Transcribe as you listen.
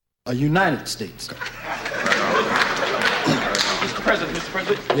a United States. Mr. President.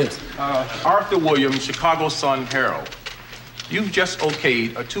 Yes. Arthur Williams, Chicago Sun-Herald. You've just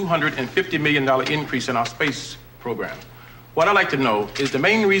okayed a $250 million increase in our space program. What I'd like to know is the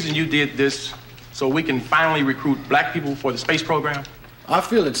main reason you did this so we can finally recruit black people for the space program? I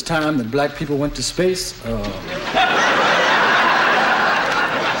feel it's time that black people went to space.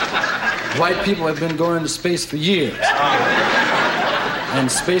 White people have been going to space for years and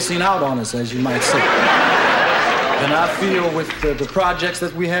spacing out on us, as you might say. And I feel with the projects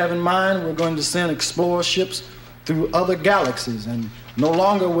that we have in mind, we're going to send explorer ships through other galaxies, and no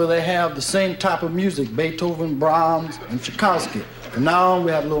longer will they have the same type of music, Beethoven, Brahms, and Tchaikovsky. From now on,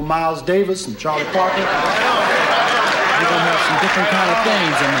 we have little Miles Davis and Charlie Parker. We're going to have some different kind of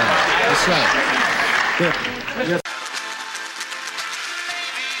things in there. That's right. Yes.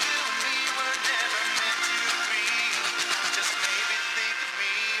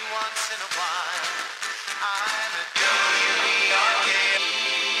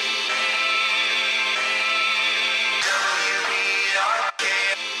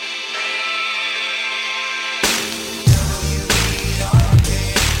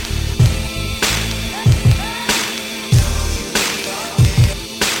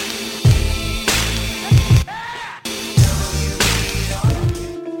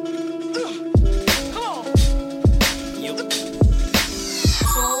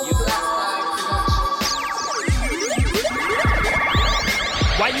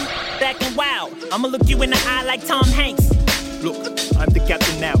 I'ma look you in the eye like Tom Hanks. Look, I'm the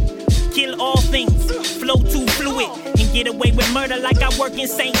captain now. Kill all things, flow too fluid, and get away with murder like I work in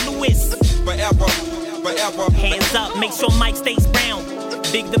St. Louis. Forever. Hands up, make sure Mike stays brown.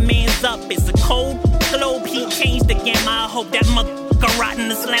 Big the man's up, it's a cold globe, he changed the gamma. I hope that motherfucker rotten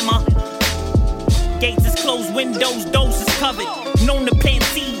the slammer. Gates is closed, windows, doors is covered. Known to plant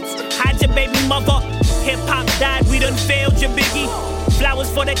seeds, hide your baby mother. Hip-hop died, we done failed you, Biggie. Flowers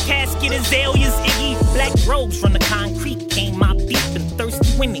for the casket, azaleas, Iggy. Black robes from the concrete came my beef and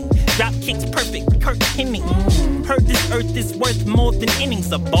thirsty winning. Drop kicks perfect, Kirk Henning. Heard this earth is worth more than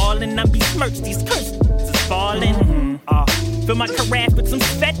innings of ballin'. I besmirched these curses is falling. Fill my carafe with some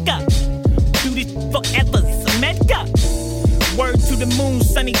Svedka. Do this forever, Smedka. Word to the moon,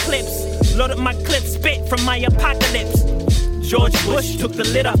 sunny clips. Load up my clip, spit from my apocalypse. George Bush took the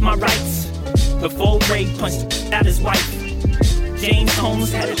lid off my rights before Ray punched out his wife. James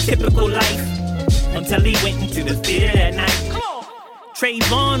Holmes had a typical life until he went into the theater that night.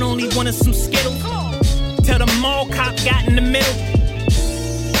 Trayvon only wanted some Skittles till the mall cop got in the middle.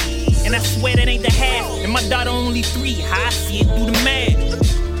 And I swear that ain't the half. And my daughter only 3. How I see it through the math.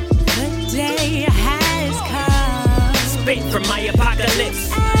 The day has come. Spit from my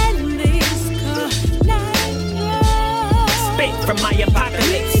apocalypse. And this spit from my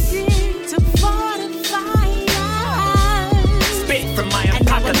apocalypse. From my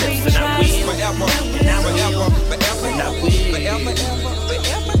apocalypse, and I will forever, and I will forever, and I will forever.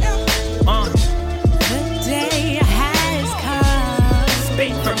 The day has come.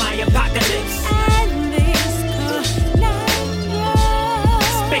 Spit from my apocalypse. And this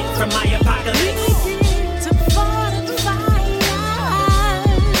spit from my apocalypse. to fortify us.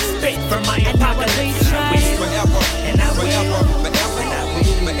 Spit from my apocalypse, and I will forever, and I will forever, and I will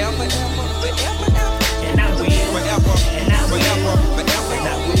forever, and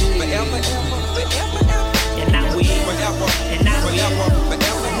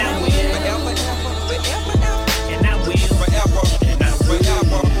I will forever, and I will.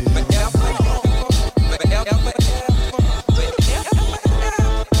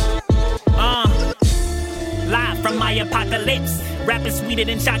 Live from my apocalypse. Rapping sweeter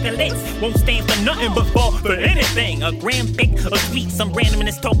than chocolates. Won't stand for nothing but fall for anything. A gram big or sweet, some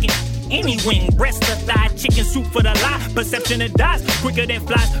randomness talking. Any wing, breast or thigh, chicken soup for the lie. Perception that dies quicker than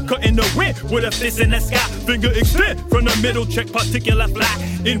flies. Cutting the wind with a fist in the sky. Finger extend from the middle, check particular fly.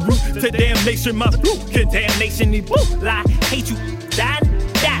 En route to damnation, my fluke. Contamination, he boot lie. Hate you, die.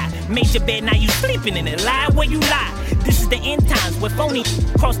 Made your bed, now you sleeping in it. Lie where you lie. This is the end times where phony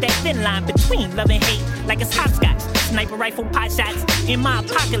cross that thin line between love and hate. Like it's hopscotch. Sniper rifle pot shots in my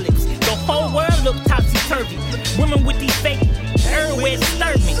apocalypse. The whole world look topsy-turvy. Women with these fake everywhere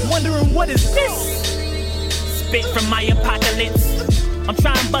disturb me. Wondering what is this? Spit from my apocalypse. I'm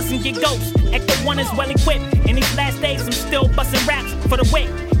trying to bust and get ghosts. Ecto 1 is well equipped. In these last days, I'm still busting raps for the wit.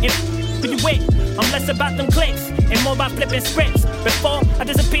 And for you wit, I'm less about them clicks and more about flipping scripts. Before I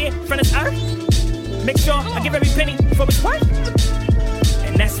disappear from this earth, make sure I give every penny for its worth.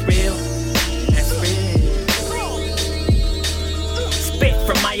 And that's real. That's real. Spit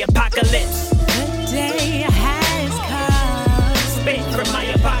from my apocalypse. The day has come. Spit from my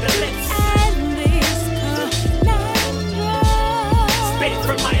apocalypse.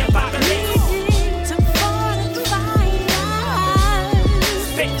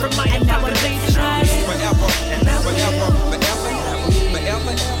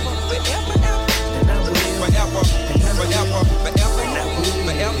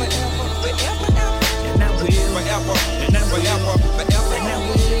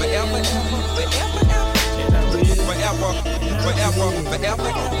 Forever,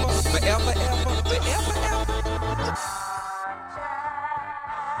 ever, forever, ever, forever, ever.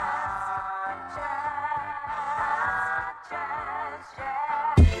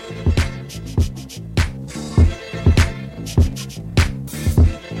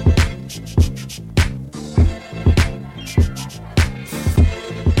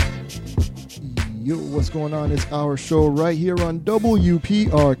 Yo, what's going on? It's our show right here on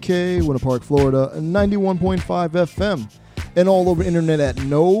WPRK, Winter Park, Florida, 91.5 FM, and all over the internet at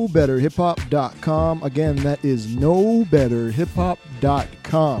knowbetterhiphop.com. Again, that is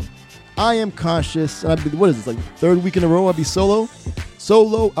knowbetterhiphop.com. I am conscious, and what is this, like third week in a row I'll be solo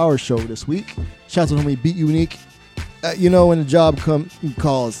our show this week. Shouts out to homie Beat Unique. When the job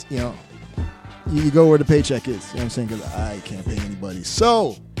calls, you go where the paycheck is. You know what I'm saying? Because I can't pay anybody.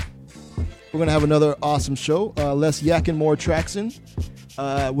 So we're going to have another awesome show. Less yakking, more traction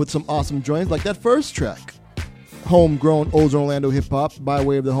with some awesome joints like that first track. Homegrown Ozone Orlando hip hop by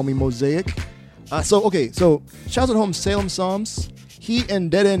way of the homie Mosaic. So shouts out to home Salem Psalms. He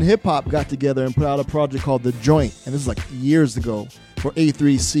and Dead End Hip Hop got together and put out a project called The Joint. And this is like years ago for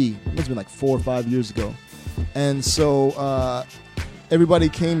A3C. It must have been like 4 or 5 years ago. And so everybody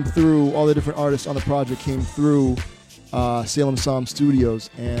came through, all the different artists on the project came through Salem Psalm Studios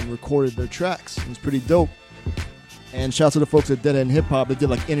and recorded their tracks. It was pretty dope. And shouts to the folks at Dead End Hip Hop that did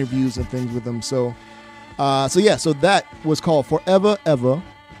like interviews and things with them. So that was called Forever Ever,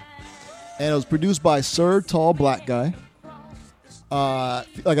 and it was produced by Sir Tall Black Guy.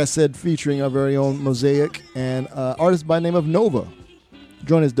 Like I said, featuring our very own Mosaic and artist by the name of Nova.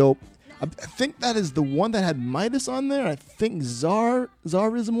 Joint is dope. I think that is the one that had Midas on there. I think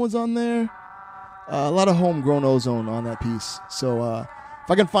Zarism was on there. A lot of homegrown Ozone on that piece. So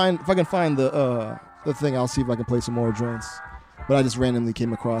if I can find the thing, I'll see if I can play some more joints. But I just randomly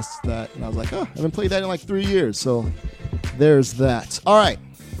came across that, and I was like, I haven't played that in like 3 years. So there's that. All right.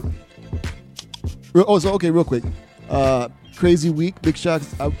 Real quick. Crazy week. Big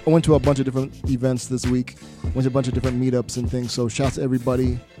shouts. I went to a bunch of different events this week. Went to a bunch of different meetups and things. So shouts to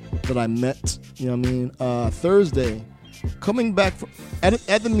everybody that I met. You know what I mean? Thursday, coming back at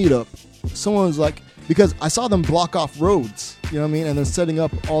the meetup, someone was like, because I saw them block off roads, you know what I mean? And they're setting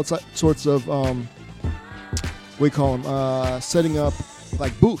up all sorts of, setting up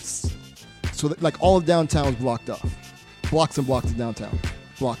like booths. So that, like all of downtown was blocked off. Blocks and blocks of downtown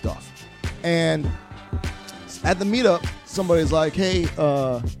blocked off. And at the meetup, somebody's like, hey,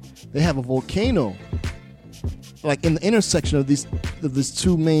 they have a volcano like in the intersection of these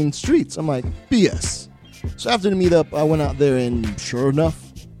two main streets. I'm like, BS. So after the meetup, I went out there and sure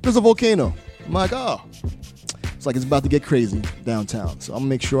enough, there's a volcano. I'm like, oh. It's like it's about to get crazy downtown. So I'm going to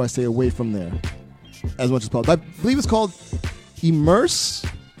make sure I stay away from there as much as possible. I believe it's called Immerse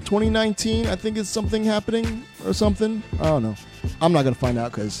 2019. I think it's something happening or something. I don't know. I'm not going to find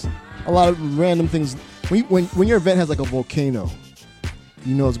out because a lot of random things. When your event has like a volcano,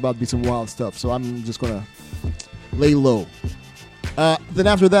 you know it's about to be some wild stuff. So I'm just going to lay low. Then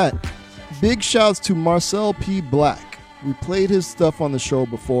after that, big shouts to Marcel P. Black. We played his stuff on the show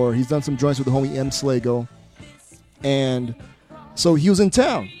before. He's done some joints with the homie M. Slago. And so he was in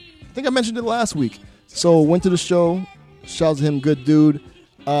town. I think I mentioned it last week. So went to the show. Shouts to him, good dude.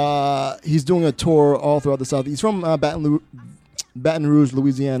 He's doing a tour all throughout the South. He's from Baton Rouge,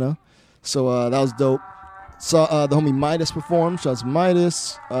 Louisiana. So that was dope. Saw the homie Midas perform. Shouts to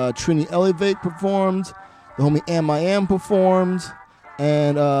Midas. Trini Elevate performed. The homie Am performed.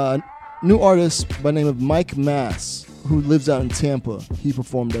 And new artist by the name of Mike Mass, who lives out in Tampa. He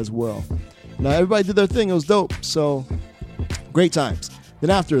performed as well. Now, everybody did their thing. It was dope. So, great times. Then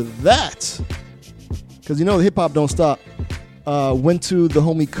after that, because the hip-hop don't stop, went to the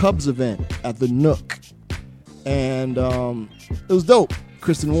homie Cubs event at the Nook. And it was dope.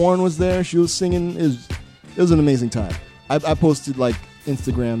 Kristen Warren was there. She was singing. It was an amazing time. I posted, like,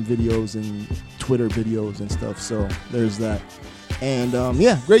 Instagram videos and Twitter videos and stuff. So, there's that. And,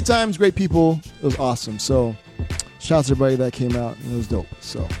 great times, great people. It was awesome. So, shouts to everybody that came out. And it was dope.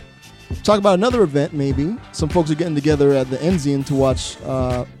 So, talk about another event, maybe. Some folks are getting together at the Enzian to watch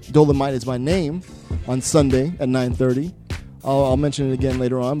Dolomite Is My Name on Sunday at 9:30. I'll mention it again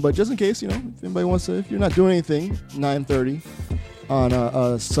later on. But just in case, if anybody wants to, if you're not doing anything, 9:30 on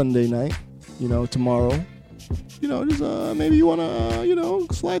a Sunday night, tomorrow, just maybe you want to,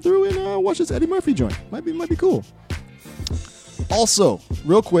 slide through and watch this Eddie Murphy joint. Might be cool. Also,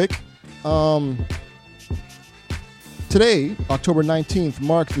 real quick, today, October 19th,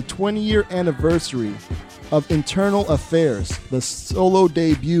 marks the 20-year anniversary of Internal Affairs, the solo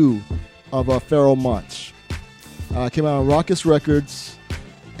debut of Pharoah Monch. Came out on Raucous Records,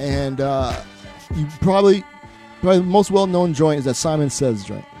 and you probably probably the most well-known joint is that Simon Says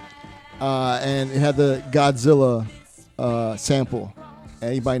joint. And it had the Godzilla sample.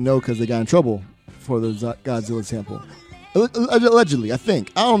 Anybody know because they got in trouble for the Godzilla sample. Allegedly, I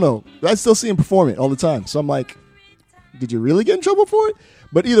think. I don't know. I still see him perform it all the time. So I'm like, did you really get in trouble for it?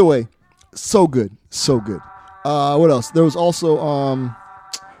 But either way, so good. So good. What else? There was also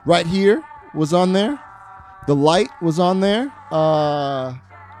Right Here was on there. The Light was on there.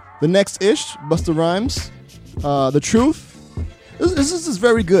 The Next Ish, Busta Rhymes. The Truth. This is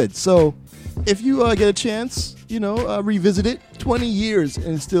very good. So if you get a chance, revisit it. 20 years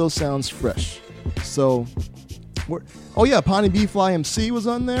and it still sounds fresh. So, oh yeah, Pawnee B Fly MC was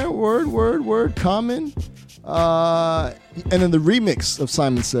on there. Word. Common. And then the remix of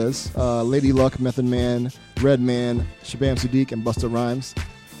Simon Says, Lady Luck, Method Man, Redman, Shabam Sadiq, and Busta Rhymes.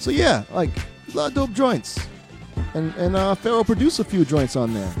 So yeah, like a lot of dope joints. And Pharaoh produced a few joints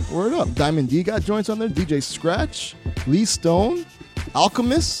on there. Word up. Diamond D got joints on there. DJ Scratch, Lee Stone,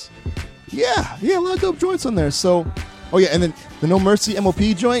 Alchemist. Yeah, a lot of dope joints on there. So, oh yeah, and then the No Mercy MOP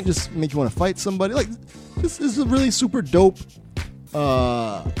joint just make you want to fight somebody. Like, this is a really super dope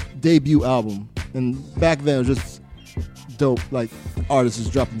debut album. And back then it was just dope. Like, artists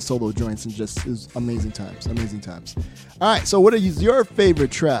just dropping solo joints and just, it was amazing times. All right, so what is your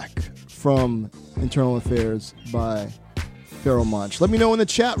favorite track from Internal Affairs by Pharaoh Monch? Let me know in the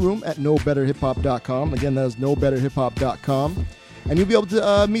chat room at knowbetterhiphop.com. Again, that is knowbetterhiphop.com. And you'll be able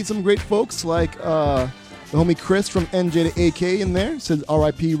to meet some great folks like the homie Chris from NJ to AK in there. Says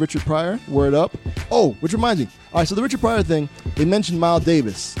R.I.P. Richard Pryor. Word up. Oh, which reminds me. All right, so the Richard Pryor thing, they mentioned Miles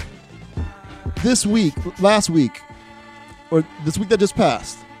Davis. Last week, or this week that just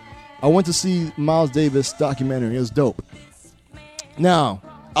passed, I went to see Miles Davis documentary. It was dope. Now,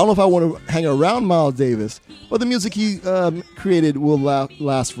 I don't know if I want to hang around Miles Davis, but the music he created will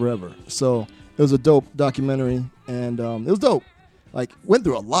last forever. So it was a dope documentary, and it was dope. Like, went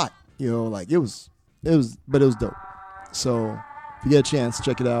through a lot, like it was dope. So if you get a chance,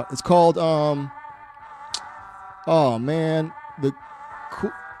 check it out. It's called, the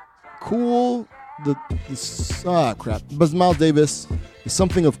Cool, crap. But it's Miles Davis,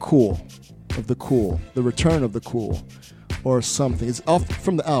 Something of Cool, The Return of the Cool, or something. It's off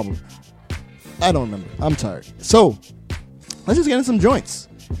from the album. I don't remember. I'm tired. So, let's just get into some joints.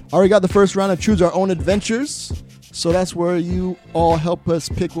 Already got the first round of Choose Our Own Adventures. So that's where you all help us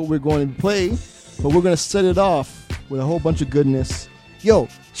pick what we're going to play. But we're going to set it off with a whole bunch of goodness. Yo,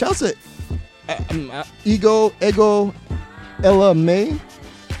 shouts to Ego, Ella May.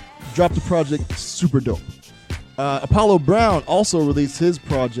 Dropped a project super dope. Apollo Brown also released his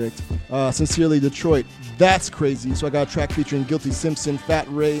project, Sincerely Detroit. That's crazy. So I got a track featuring Guilty Simpson, Fat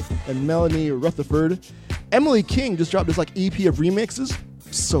Ray, and Melanie Rutherford. Emily King just dropped this EP of remixes.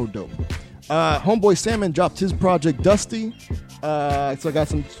 So dope. Homeboy Salmon dropped his project Dusty. So I got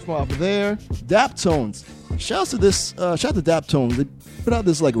some off there. Daptones. Shout to Daptones. They put out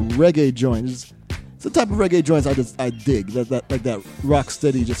this like reggae joint. It's the type of reggae joints I dig. That rock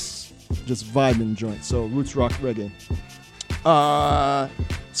steady just vibing joint. So roots rock reggae.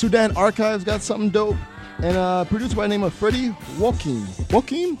 Sudan Archives got something dope. And produced by the name of Freddie Wokim.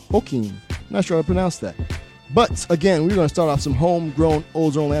 Not sure how to pronounce that. But again, we're going to start off some homegrown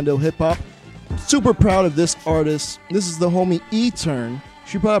Old Orlando hip hop. Super proud of this artist. This is the homie E-Turn.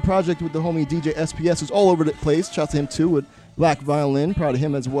 She put out a project with the homie DJ SPS, who's all over the place. Shout out to him too with Black Violin. Proud of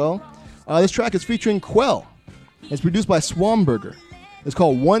him as well. This track is featuring Quell. It's produced by Swamburger. It's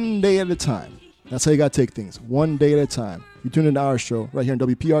called One Day at a Time. That's how you got to take things. One day at a time. You tune into our show right here in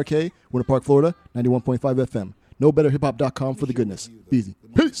WPRK, Winter Park, Florida, 91.5 FM. KnowBetterHipHop.com for the goodness. Be easy.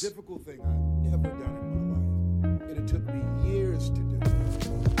 Peace. The most difficult thing I've ever done in my life, and it took me years to do.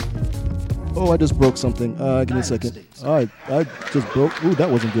 Oh, I just broke something. Give me a second. All right, I just broke. Ooh, that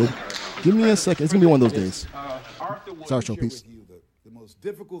wasn't good. Give me a second. It's going to be one of those days. It's our show. Peace. The most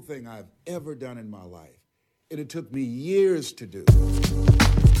difficult thing I've ever done in my life, and it took me years to do.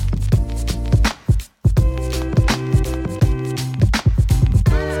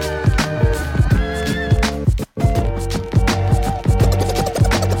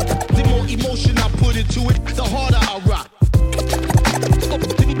 The more emotion I put into it, the harder I rock.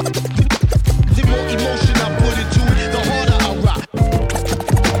 The more emotion I put into it, the harder I rock.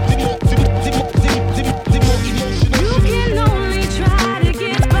 The more emotion. You can only try to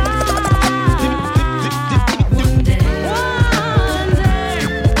get by. One day.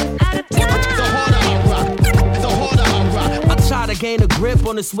 gain a grip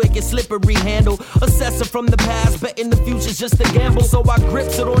on this wicked slippery handle. Assessor from the past, betting the future's just a gamble. So I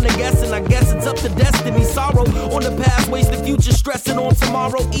grips it on the guess, and I guess it's up to destiny. Sorrow on the past, waste the future, stressing on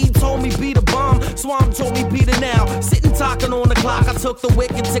tomorrow. E told me be the bomb, Swamp told me be the now. Sitting talking on the clock, I took the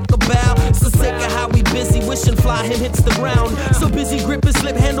wick and took a bow. So sick of how we busy, wishing fly him hits the ground. So busy gripping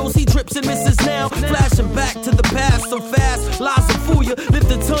slip handles, he trips and misses now. Flashing back to the past, so fast, lies will fool you.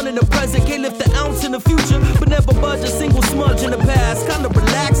 Lift a ton in the present, can't lift an ounce in the future. But never budge a single smudge in the past. Kinda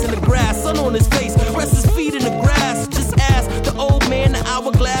relax in the grass, sun on his face, rest his feet in the grass. Just ask the old man, the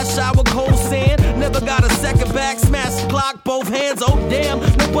hourglass, shower cold sand. Never got a second back, smash the clock, both hands, oh damn.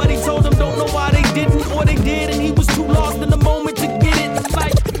 Nobody told him, don't know why they didn't, or they did, and he was too lost in the moment to get it.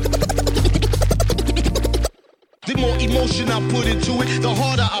 Like, the more emotion I put into it, the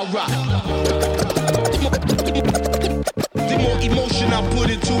harder I rock. The more emotion I put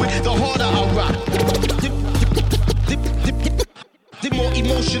into it, the harder I rock. The more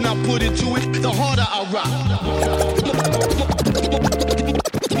emotion I put into it, the harder I rock.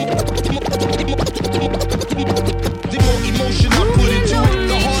 The more emotion I put into it,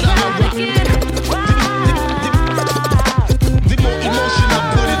 the harder I rock. The more emotion I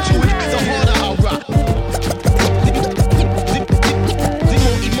put into it, the harder I rock. The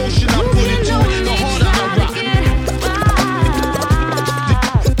more emotion I put into it, the harder I rock.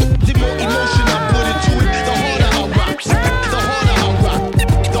 The more emotion I put into it, the harder I rock. The harder I rock.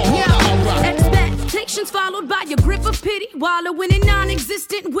 The harder I rock. Expectations followed by your grip of pity, wallowing in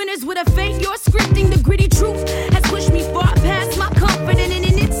non-existent winners with a fate. You're scripting the gritty truth has pushed me far past my comfort, and in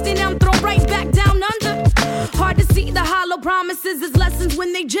an instant I'm thrown right back down under. Hard to see the hollow promises as lessons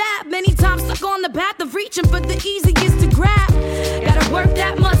when they jab. Many times stuck on the path of reaching for the easiest to grab. Gotta work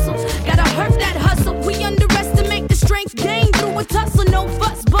that muscle, gotta hurt that hustle. We underestimate the strength gained through a tussle. No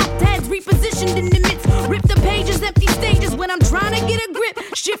fuss, bumped heads, repositioned in the midst. Rip the pages, empty stages when I'm trying to get a grip.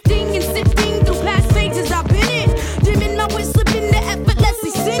 Shifting and sifting through past phases I've been in. Dimming my wit, slipping the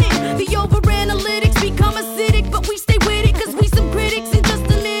effortlessly sinning. The over-analytics become acidic, but we stay with it cause we some critics. In just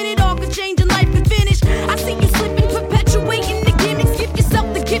a minute, all could change and life could finish. I see you slipping, perpetuating the gimmicks. Give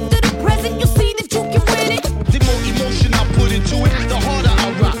yourself the gift of the present, you'll see that you can win it. The more emotion I put into it, the harder I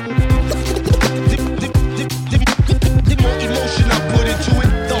rock. The more emotion I put into it,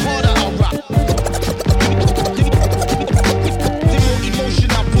 the harder I rock. The more emotion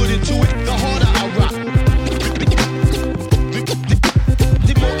I put into it, the harder I rock.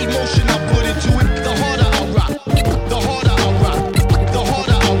 The more emotion I put into it, the harder I rock. The harder I rock. The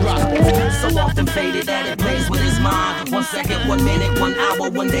harder I rock. so often faded that it plays with his mind. 1 second, 1 minute, 1 hour,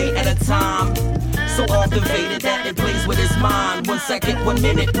 1 day at a time. So often faded that it plays with his mind. 1 second, 1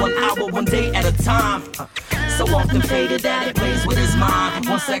 minute, 1 hour, 1 day at a time. So often faded that it plays with his mind.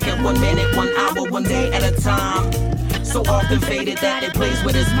 1 second, 1 minute, 1 hour, 1 day at a time. So often faded that it plays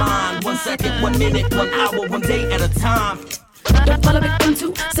with his mind. 1 second, 1 minute, 1 hour, 1 day at a time. Don't fall a victim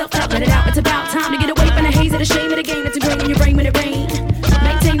to self-doubt, let it out. It's about time to get away from the haze of the shame of the game that's ingrained in your brain when it rains.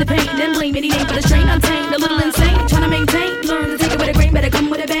 Maintain the pain, then blame any name for the strain. Untamed, a little insane, trying to maintain. Learn to take it with a grain, better come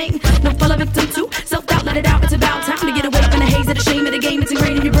with a bang. Don't fall a victim to self-doubt, let it out. It's about time to get away from the haze of the shame of the game that's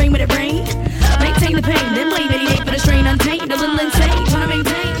ingrained in your brain when it rains. Maintain the pain, then blame any name for the strain. Untamed, a little insane, trying to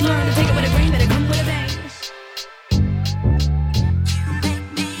maintain. Learn to take it with a grain, better come with a bang.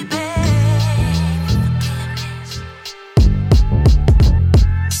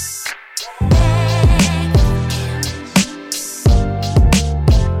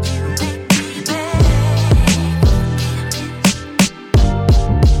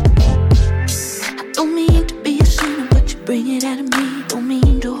 Bring it out of me. Don't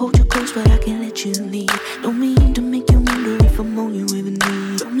mean to hold you close, but I can't let you leave. Don't mean to make you wonder if I'm on you even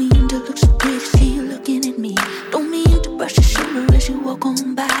need. Don't mean to look so pretty, see you looking at me. Don't mean to brush your shoulder as you walk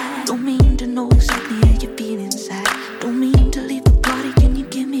on by. Don't mean to know exactly how you feel inside. Don't mean to leave the party, can you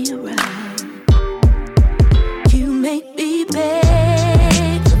give me a ride? You make me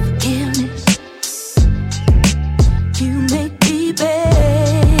beg for forgiveness. You make me beg.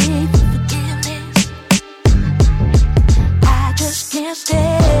 Can't stay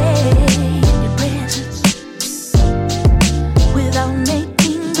in your presence without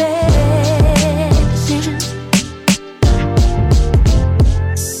making bad decisions.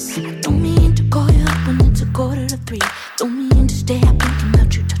 I don't mean to call you up when it's 2:45. Don't mean to stay up thinking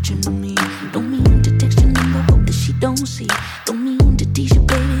about you touching on me. Don't mean to text your number, hope that she don't see. Don't mean to tease you,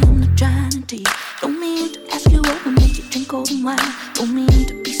 baby, I'm not trying to tease. Don't mean to ask you up and make you drink all the wine. Don't mean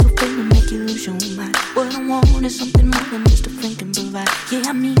to be so fake and make you lose your mind. What I want is something more than just a drink and provide. Yeah,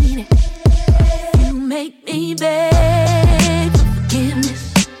 I mean it. You make me beg for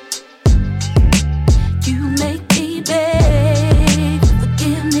forgiveness. You make me beg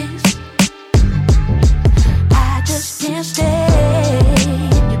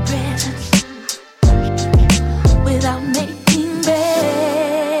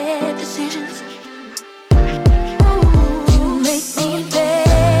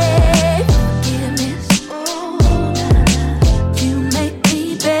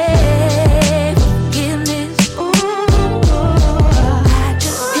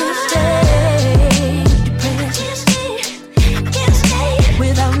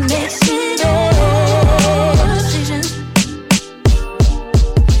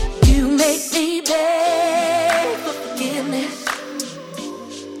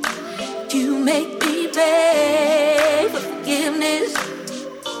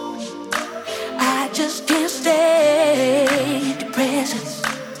just can't stay depressed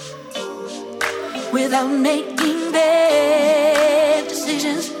without making bad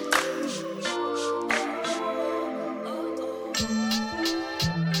decisions.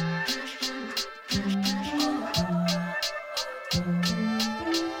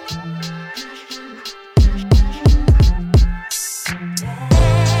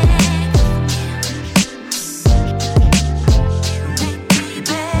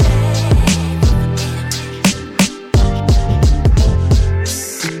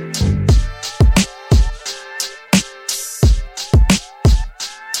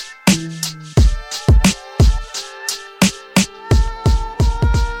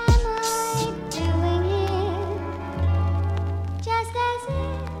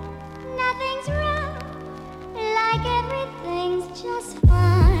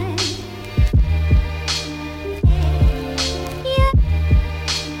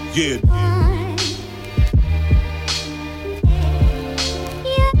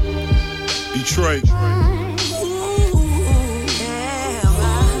 Detroit.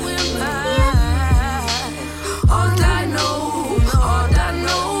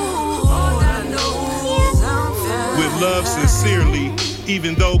 With love sincerely,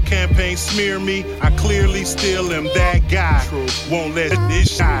 even though campaigns smear me, I clearly still am that guy. Won't let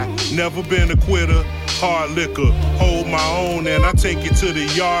this shy, never been a quitter. Hard liquor, hold my own and I take it to the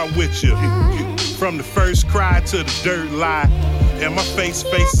yard with you. From the first cry to the dirt lie, and my face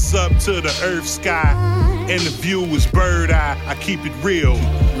faces up to the earth sky, and the view is bird eye. I keep it real,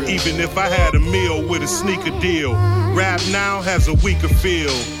 even if I had a meal with a sneaker deal. Rap now has a weaker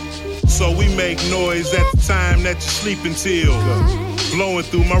feel, so we make noise at the time that you're sleeping till. Blowing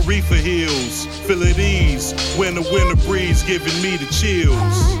through my reefer heels, feel at ease when the winter breeze giving me the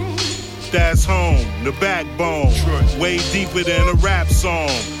chills. That's home, the backbone, way deeper than a rap song.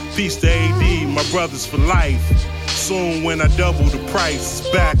 Peace to AD, my brothers for life. Soon when I double the price, it's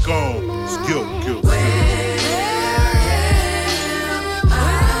back on. It's guilt.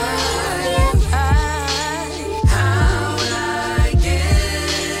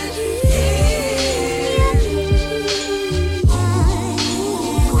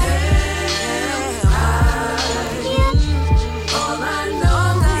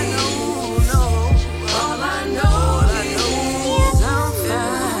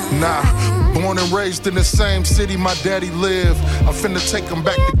 Born and raised in the same city my daddy lived. I'm finna take him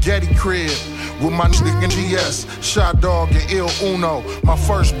back to Getty crib with my nigga GS, Shot Dog and Il Uno. My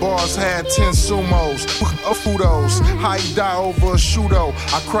first bars had 10 sumos, fudos. How he die over a shooto?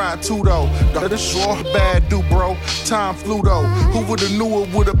 I cried too though. That is sure bad do, bro. Time flew though. Who would've knew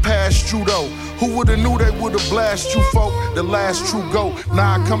it would've passed you though? Who would've knew they would've blasted you, folk? The last true goat.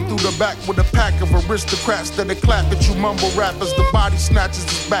 Now I come through the back with a pack of aristocrats that they clap at you mumble rappers. The body snatches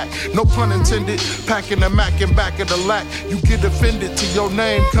is back. No pun intended. Packing the Mac in back of the lack. You get offended to your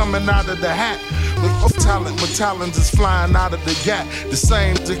name coming out of the hat. With talent, my talents is flying out of the gap. The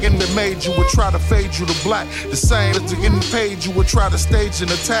same thing that made you would try to fade you to black. The same that in the page you would try to stage an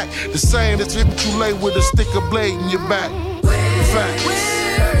attack. The same that you lay with a stick of blade in your back. Facts.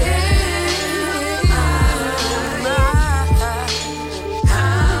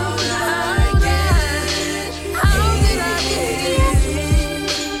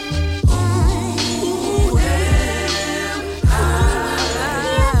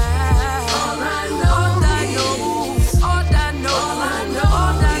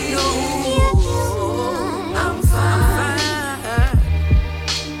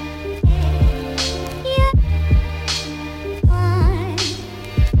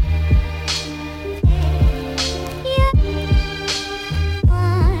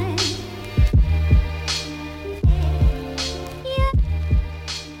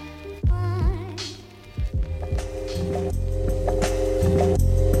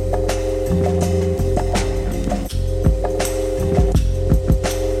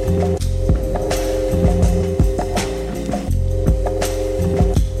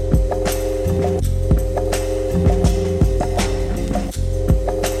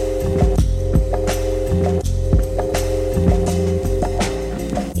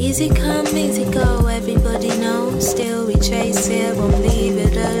 Easy come, easy go, everybody knows. Still we chase it, won't leave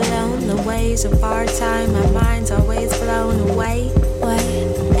it alone. The ways of our time, our minds always blown away.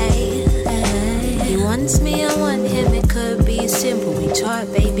 He wants me, I want him, it could be simple. We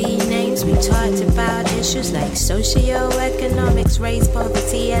taught baby names, we talked about issues like socioeconomics, race,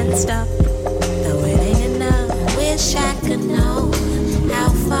 poverty and stuff. Though it ain't enough, wish I could know how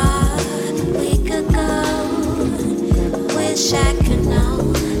far we could go. Wish I could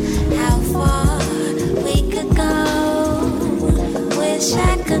know how far we could go. Wish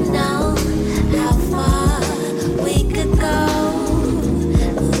I could know how far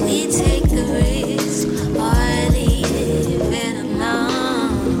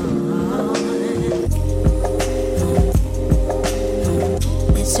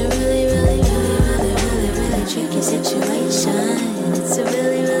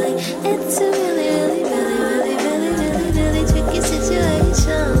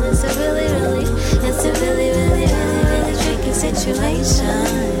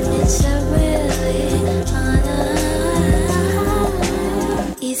It's a really honor.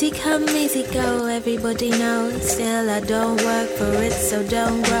 Easy come, easy go, everybody knows. Still I don't work for it, so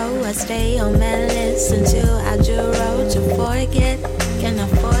don't grow. I stay on my list until I juro to forget. Can I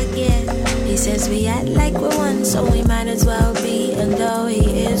forget? He says we act like we're one, so we might as well be. And though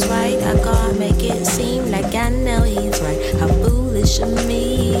he is right, I can't make it seem like I know he's right. How foolish of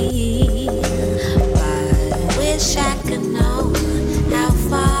me. But wish I could know how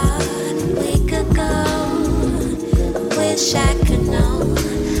far we could go. Wish I could know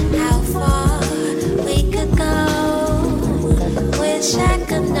how far we could go. Wish I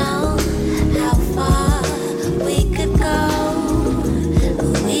could know how far we could go.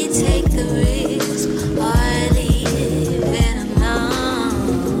 We take the risk or leave it alone.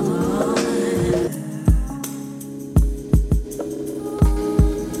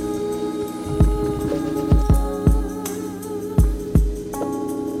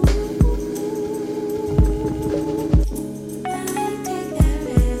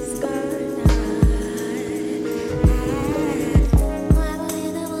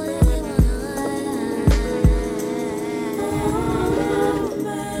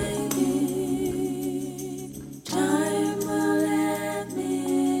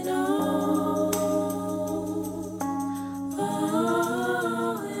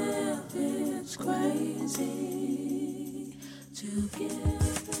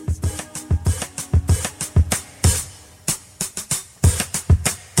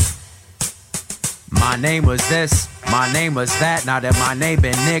 My name was this, my name was that, now that my name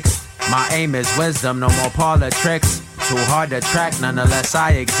been nixed. My aim is wisdom, no more parlor tricks. Too hard to track, nonetheless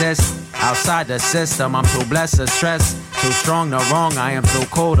I exist. Outside the system, I'm too blessed to stress. Too strong to wrong, I am too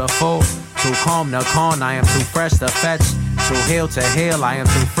cool to fool. Too calm to con, I am too fresh to fetch. Too heal to heal, I am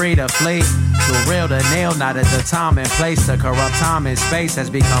too free to flee. Too real to nail, not at the time and place. To corrupt time and space has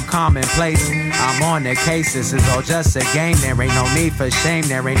become commonplace. I'm on the case, this is all just a game. There ain't no need for shame,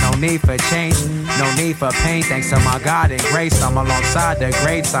 there ain't no need for change. No need for pain, thanks to my God and grace. I'm alongside the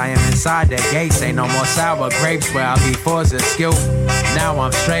greats, I am inside the gates. Ain't no more sour grapes where I before was askew. Now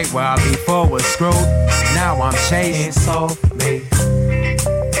I'm straight where I before was screwed. Now I'm chasing so me.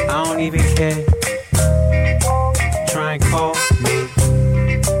 I don't even care. Try and call me.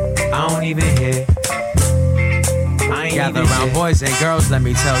 I don't even hear. I ain't gather round boys and girls, let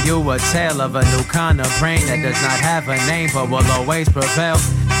me tell you a tale of a new kind of brain that does not have a name but will always prevail.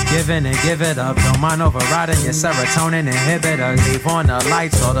 Give in and give it up, don't mind overriding your serotonin inhibitor. Leave on the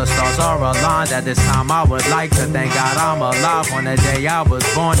lights, all the stars are aligned. At this time I would like to thank God I'm alive. On the day I was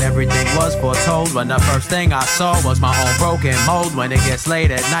born, everything was foretold. When the first thing I saw was my own broken mold. When it gets late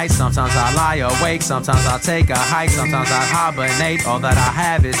at night, sometimes I lie awake. Sometimes I take a hike, sometimes I hibernate. All that I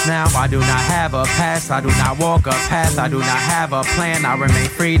have is now, I do not have a past. I do not walk a path, I do not have a plan. I remain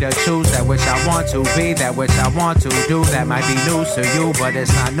free to choose that which I want to be, that which I want to do. That might be news to you, but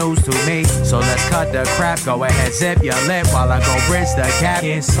it's not news to me. So let's cut the crap, go ahead, zip your lip while I go bridge the gap.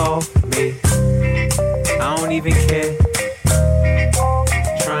 Can't solve me, I don't even care.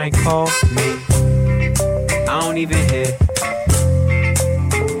 Try and call me, I don't even hear.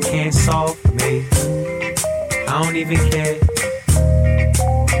 Can't solve me, I don't even care.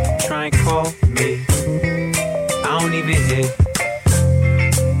 Try and call me, I don't even hear.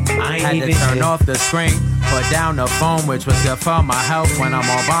 I ain't had even to turn here. Off the screen, put down the phone, which was good for my health. When I'm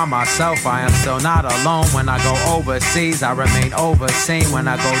all by myself, I am still not alone. When I go overseas, I remain overseen. When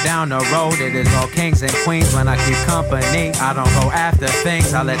I go down the road, it is all kings and queens. When I keep company, I don't go after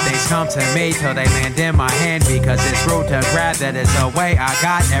things. I let things come to me till they land in my hand. Because it's rude to grab, that is the way I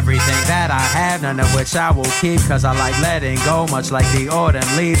got everything that I have, none of which I will keep. Cause I like letting go, much like the autumn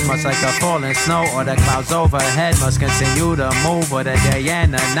leaves, much like the falling snow or the clouds overhead. Must continue to move for the day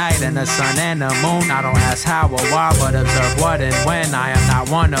and the night and the sun and the moon. I don't ask how or why, but observe what and when. I am not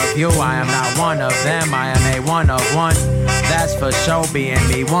one of you, I am not one of them. I am a one of one, that's for sure. Being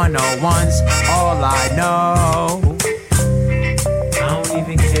me 101's all I know. I don't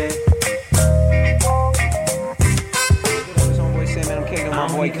even care. This homeboy said, man, I'm kicking my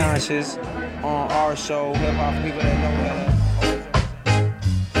boy Conscious on our show. Hip hop people that know better.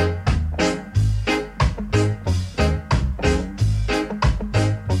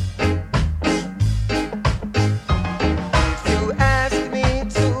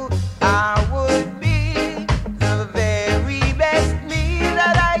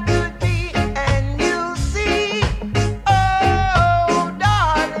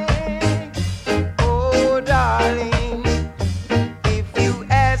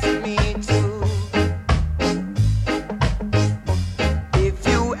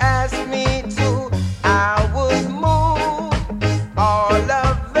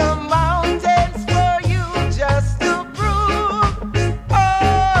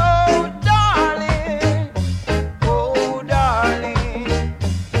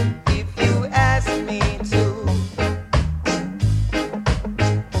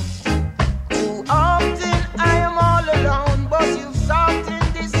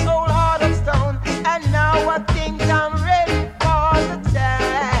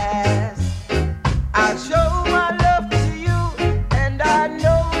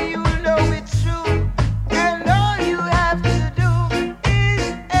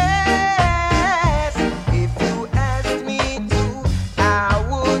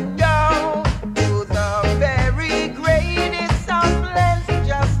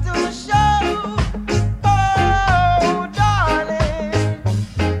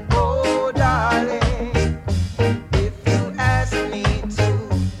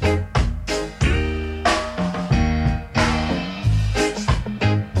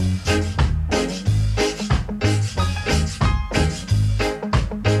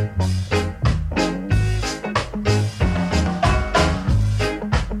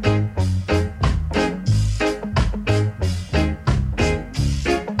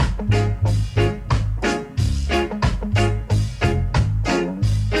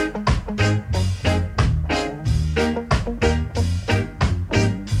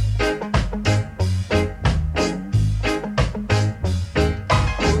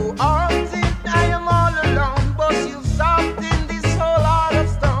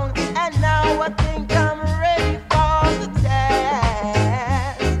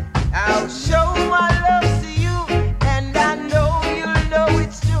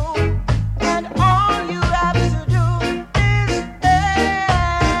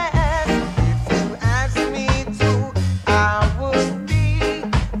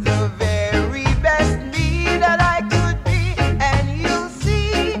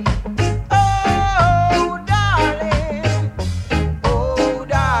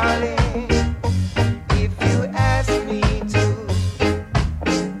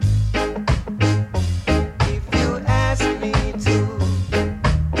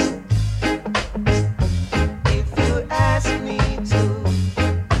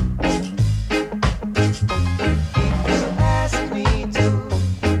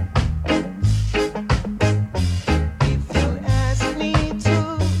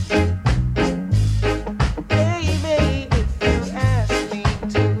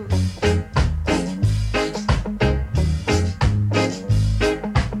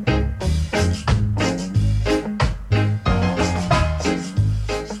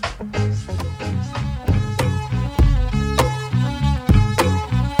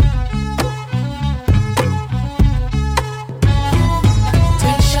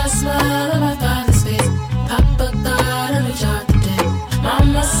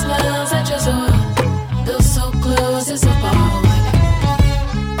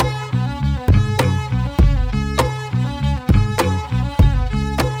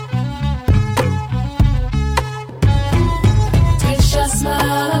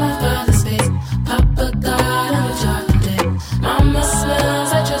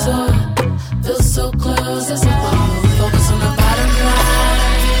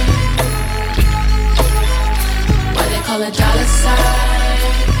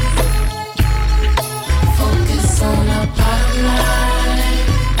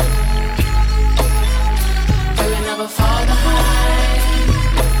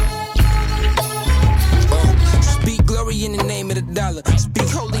 father. Speak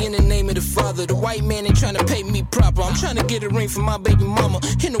holy in the name of the father. The white man ain't trying to pay me proper. I'm trying to get a ring for my baby mama.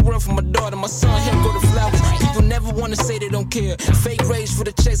 In the world for my daughter, my son, him go to flowers. People never want to say they don't care. Fake rage for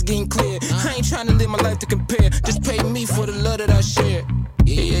the checks getting clear. I ain't trying to live my life to compare. Just pay me for the love that I share.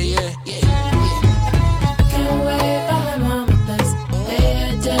 Yeah. Can't wait for my mama place. Pay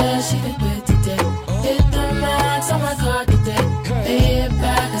her debt, she can quit today. Hit the max on my card today. Pay it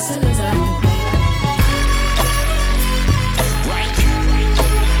back as soon as I can pay.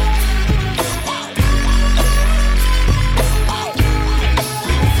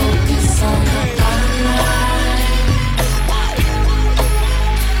 Focus on the bottom line.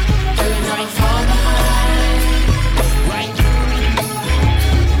 Every night fall behind.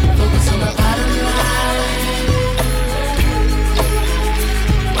 Focus on the bottom line.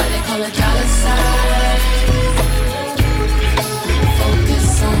 Why they call it dollar sign?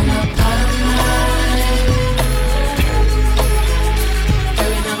 Focus on the bottom line.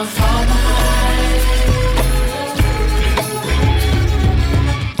 Every never fall behind.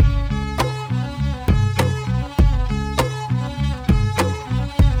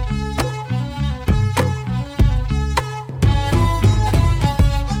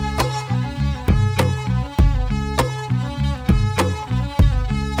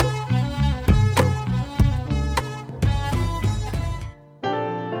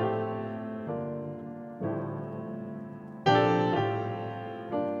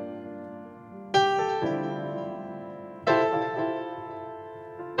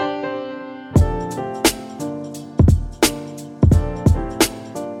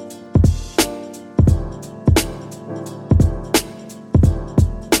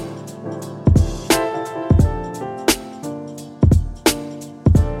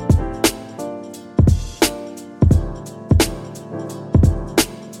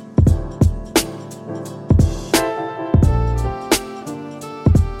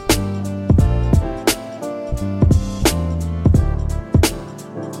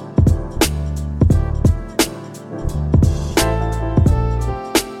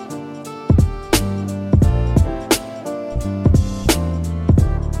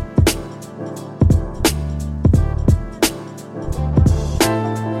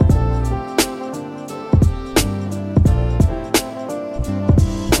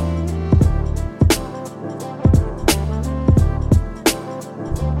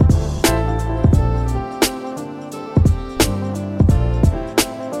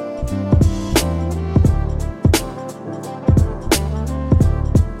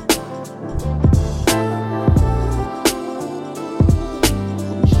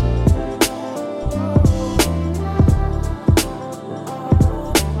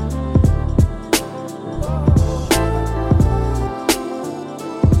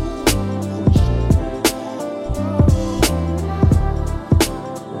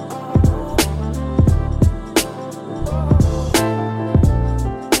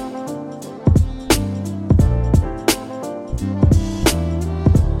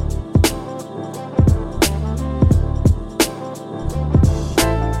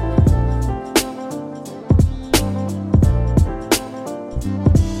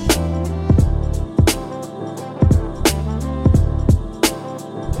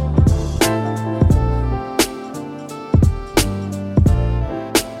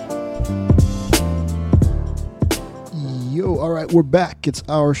 We're back. It's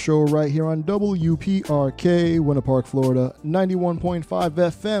our show right here on WPRK, Winter Park, Florida, 91.5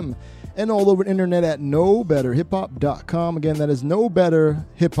 FM, and all over the internet at knowbetterhiphop.com. Again, that is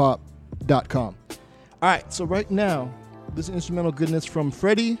knowbetterhiphop.com. All right, so right now, this instrumental goodness from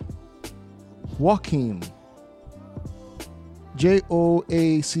Freddie Joachim.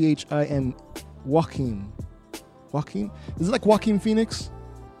 Joachim. Joachim. Joaquin? Is it like Joaquin Phoenix?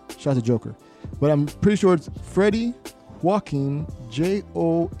 Shout out to Joker. But I'm pretty sure it's Freddie Joachim, Joachim.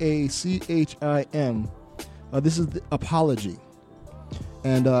 This is the Apology.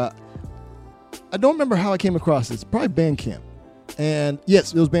 And I don't remember how I came across this. Probably Bandcamp. And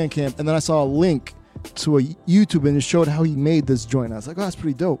yes, it was Bandcamp. And then I saw a link to a YouTube and it showed how he made this joint. I was like, oh, that's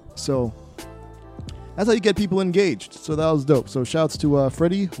pretty dope. So that's how you get people engaged. So that was dope. So shouts to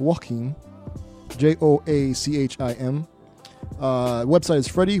Freddie Joachim, Joachim. Website is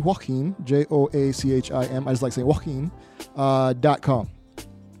Freddie Joachim, Joachim. I just like saying Joachim.com.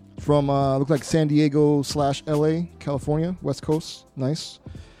 From look like San Diego / LA, California, West Coast. Nice.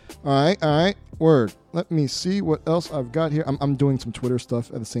 All right. Word. Let me see what else I've got here. I'm doing some Twitter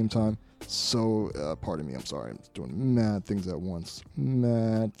stuff at the same time. So pardon me. I'm sorry. I'm doing mad things at once.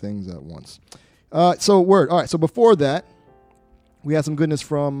 So word. All right. So before that, we had some goodness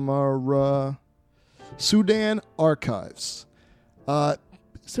from our Sudan archives.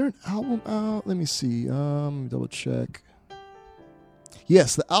 Is there an album out? Let me see. Let me double check.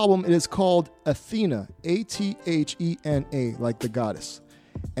 Yes, the album, it is called Athena, Athena, like the goddess.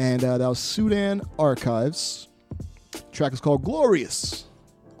 And that was Sudan Archives. The track is called Glorious.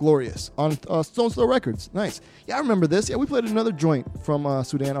 Glorious on Stone Slow Records. Nice. Yeah, I remember this. Yeah, we played another joint from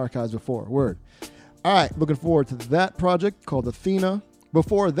Sudan Archives before. Word. All right, looking forward to that project called Athena.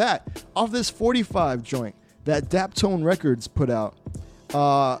 Before that, off this 45 joint that Daptone Records put out,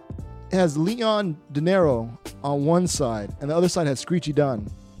 it has Leon De Niro on one side, and the other side has Screechy Dunn,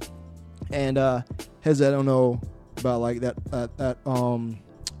 and has, I don't know about like that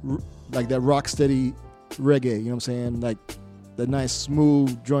like that rock steady reggae. You know what I'm saying? Like the nice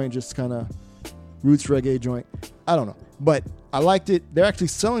smooth joint, just kind of roots reggae joint. I don't know, but I liked it. They're actually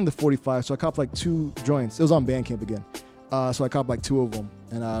selling the 45, so I copped like 2 joints. It was on Bandcamp again. So I copped like 2 of them,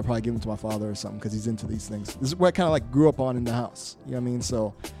 and I'll probably give them to my father or something because he's into these things. This is what I kind of like grew up on in the house. You know what I mean?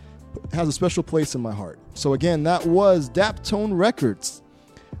 So it has a special place in my heart. So again, that was Daptone Records.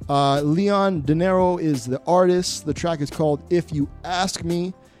 Leon De Niro is the artist. The track is called If You Ask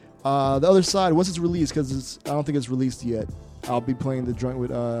Me. The other side, once it's released, because I don't think it's released yet, I'll be playing the joint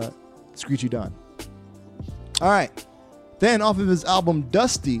with Screechy Dunn. All right. Then off of his album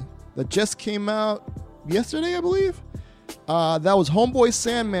Dusty, that just came out yesterday, I believe. That was Homeboy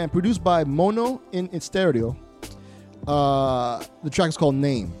Sandman, produced by Mono in stereo. The track is called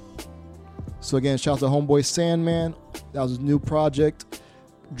Name. So again, shout out to Homeboy Sandman. That was his new project,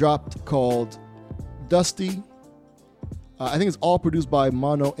 dropped, called Dusty. I think it's all produced by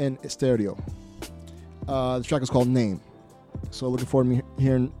Mono in stereo. The track is called Name. So look forward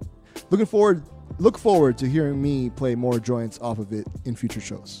to hearing me play more joints off of it in future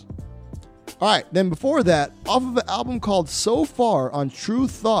shows. All right, then before that, off of an album called So Far on True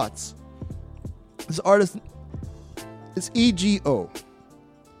Thoughts, this artist is EGO.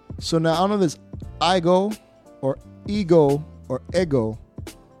 So now I don't know if it's Igo or Ego or Ego,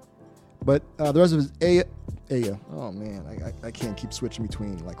 but the rest of it is Aya. Oh man, I can't keep switching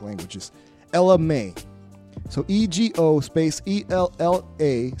between like languages. Ella May. So EGO space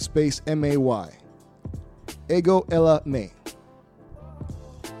ELLA space MAY. Ego Ella May.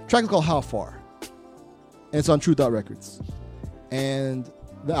 Track is called How Far, and it's on True Thought Records, and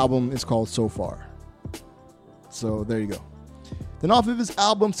the album is called So Far. So there you go. Then off of his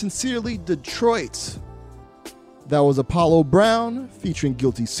album Sincerely Detroit, that was Apollo Brown featuring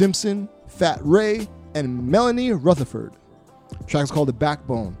Guilty Simpson, Fat Ray, and Melanie Rutherford. The track is called The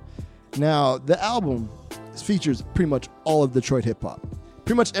Backbone. Now the album features pretty much all of Detroit hip hop.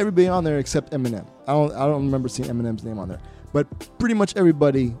 Pretty much everybody on there except Eminem. I don't remember seeing Eminem's name on there. But pretty much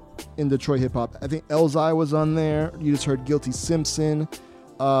everybody in Detroit hip-hop. I think Elzai was on there. You just heard Guilty Simpson.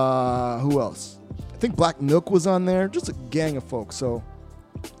 Who else? I think Black Milk was on there. Just a gang of folks. So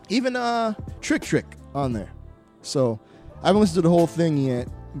even Trick on there. So I haven't listened to the whole thing yet,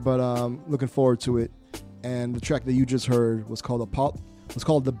 but looking forward to it. And the track that you just heard was called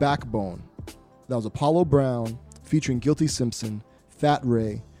The Backbone. That was Apollo Brown featuring Guilty Simpson, Fat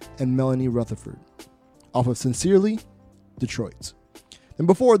Ray, and Melanie Rutherford. Off of Sincerely Detroit. And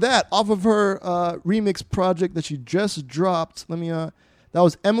before that, off of her remix project that she just dropped, that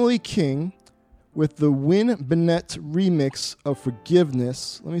was Emily King with the Win Bennett remix of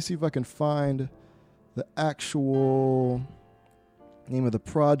Forgiveness. Let me see if I can find the actual name of the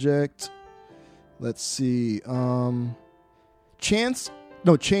project. Let's see. Change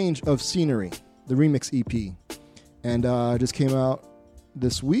of Scenery, the remix EP. And just came out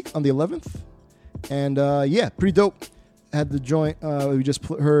this week on the 11th. And yeah, pretty dope. Had the joint we just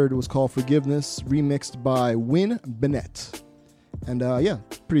heard was called Forgiveness, remixed by Win Bennett. And yeah,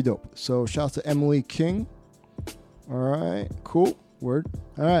 pretty dope. So shouts to Emily King. All right, cool. Word.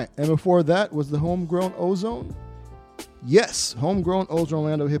 All right, and before that was the Homegrown Ozone. Yes, Homegrown Ozone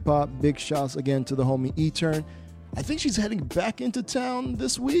Orlando Hip Hop. Big shouts again to the homie E-Turn. I think she's heading back into town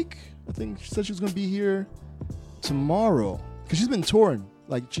this week. I think she said she was going to be here tomorrow because she's been touring.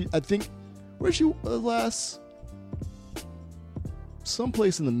 I think, where's she last?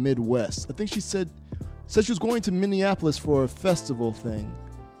 Someplace in the Midwest. I think she said she was going to Minneapolis for a festival thing.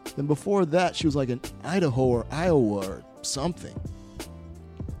 Then before that, she was like in Idaho or Iowa or something.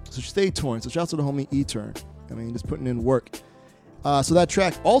 So she stayed touring. So shout out to the homie E-Turn. I mean, just putting in work. So that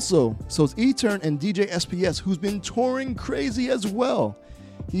track also, so it's E-Turn and DJ SPS, who's been touring crazy as well.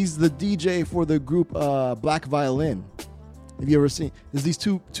 He's the DJ for the group Black Violin. Have you ever seen? There's these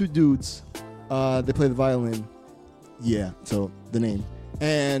two dudes. They play the violin. Yeah, so the name.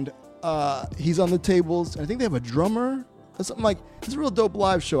 And he's on the tables. I think they have a drummer something like, it's a real dope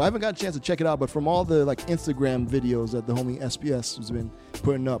live show. I haven't got a chance to check it out, but from all the like Instagram videos that the homie SPS has been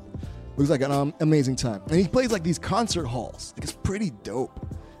putting up, looks like an amazing time. And he plays like these concert halls. Like, it's pretty dope.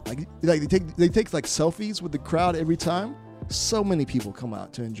 Like they take like selfies with the crowd every time. So many people come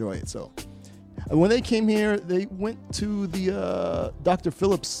out to enjoy it. So when they came here, they went to the Dr.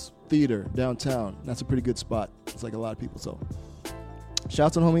 Phillips Theater downtown. That's a pretty good spot. It's like a lot of people. So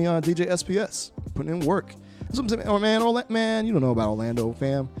shouts on homie DJ SPS putting in work. That's what I'm saying. Oh man, you don't know about Orlando,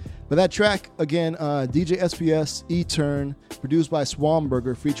 fam. But that track again, DJ SPS E-Turn, produced by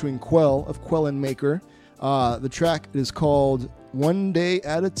Swamburger, featuring Quell of Quell and Maker. The track is called One Day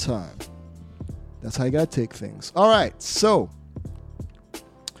at a Time. That's how you gotta take things. All right, so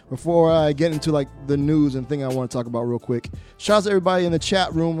before I get into like the news and thing I want to talk about real quick, shout out to everybody in the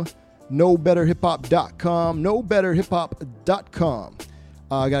chat room. NoBetterHipHop.com. NoBetterHipHop.com.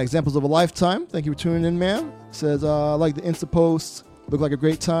 I got examples of a lifetime. Thank you for tuning in, man. Says I like the Insta posts. Look like a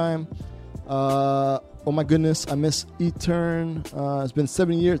great time. Oh my goodness, I miss E-Turn. It's been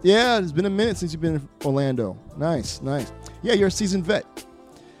 7 years. Yeah, it's been a minute since you've been in Orlando. Nice. Yeah, you're a seasoned vet.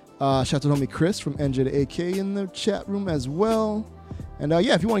 Shout out to homie Chris from NJ to AK in the chat room as well. And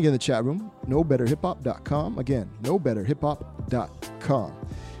yeah, if you want to get in the chat room, NoBetterHipHop.com. Again, NoBetterHipHop.com.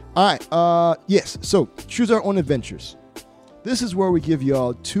 All right. Yes. So choose our own adventures. This is where we give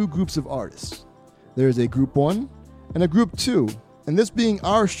y'all two groups of artists. There's a group 1 and a group 2. And this being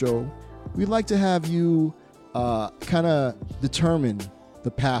our show, we'd like to have you kind of determine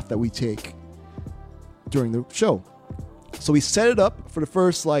the path that we take during the show. So we set it up for the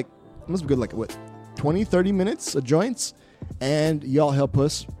first, like, must be good, like, what, 20, 30 minutes of joints? And y'all help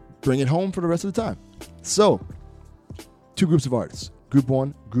us bring it home for the rest of the time. So, two groups of artists. Group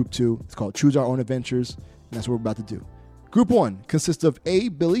 1, Group 2. It's called Choose Our Own Adventures, and that's what we're about to do. Group 1 consists of A.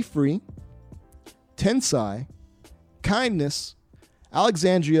 Billy Free, Tensai, Kindness,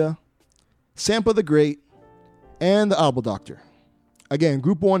 Alexandria, Sampa the Great, and the Audible Doctor. Again,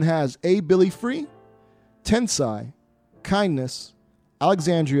 Group 1 has A. Billy Free, Tensai, Kindness,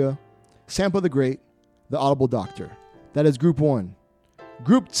 Alexandria, Sampa the Great, the Audible Doctor. That is Group 1.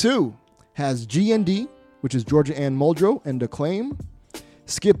 Group 2 has G&D, which is Georgia Ann Muldrow and Acclaim,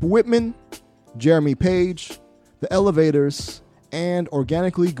 Skip Whitman, Jeremy Page, The Elevators, and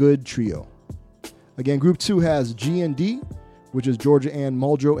Organically Good Trio. Again, Group 2 has G&D, which is Georgia Ann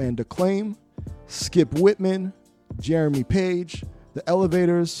Muldrow and Acclaim, Skip Whitman, Jeremy Page, The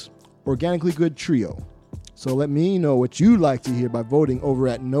Elevators, Organically Good Trio. So let me know what you'd like to hear by voting over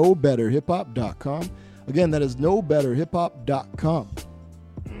at NoBetterHipHop.com. Again, that is NoBetterHipHop.com.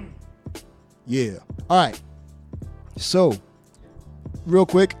 Yeah. All right. So, real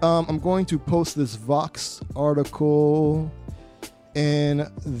quick, I'm going to post this Vox article in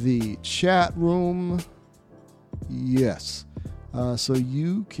the chat room. Yes. So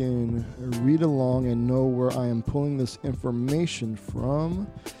you can read along and know where I am pulling this information from.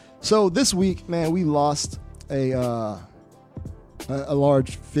 So this week, man, we lost a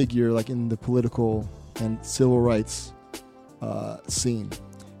large figure, like in the political and civil rights scene.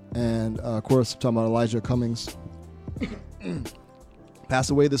 And of course, I'm talking about Elijah Cummings. Passed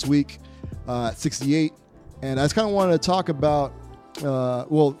away this week at 68. And I just kind of wanted to talk about,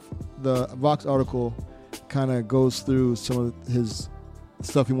 the Vox article kind of goes through some of his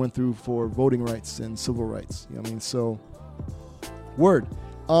stuff he went through for voting rights and civil rights. You know what I mean? So, word.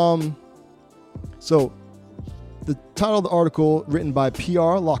 So, the title of the article, written by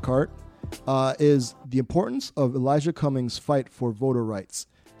P.R. Lockhart, is The Importance of Elijah Cummings' Fight for Voter Rights.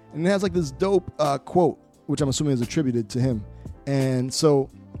 And it has like this dope quote, which I'm assuming is attributed to him. And so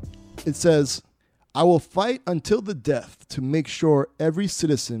it says, "I will fight until the death to make sure every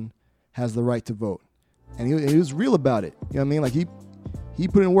citizen has the right to vote." And he was real about it. You know what I mean? Like he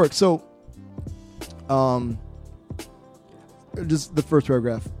put in work. So, just the first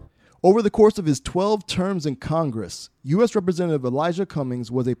paragraph. Over the course of his 12 terms in Congress, U.S. Representative Elijah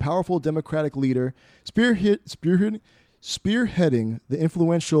Cummings was a powerful Democratic leader, spearheading the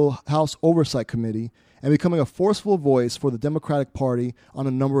influential House Oversight Committee and becoming a forceful voice for the Democratic Party on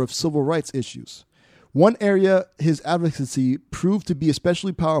a number of civil rights issues. One area his advocacy proved to be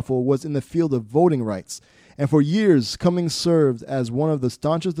especially powerful was in the field of voting rights, and for years, Cummings served as one of the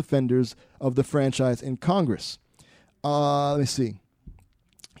staunchest defenders of the franchise in Congress. Let me see.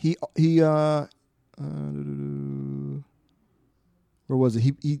 He where was it?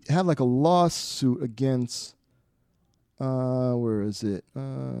 He had like a lawsuit against, where is it?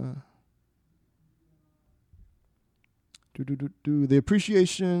 The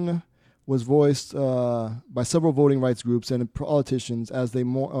appreciation was voiced by several voting rights groups and politicians as they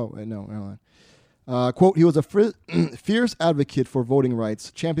Quote, he was a fierce advocate for voting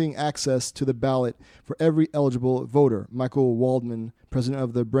rights, championing access to the ballot for every eligible voter, Michael Waldman, president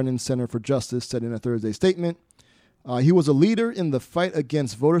of the Brennan Center for Justice, said in a Thursday statement. He was a leader in the fight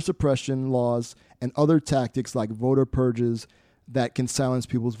against voter suppression laws and other tactics like voter purges that can silence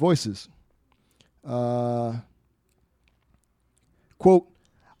people's voices. Quote,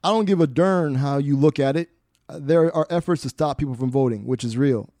 I don't give a darn how you look at it. There are efforts to stop people from voting, which is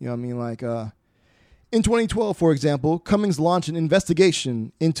real. You know what I mean? Like, in 2012, for example, Cummings launched an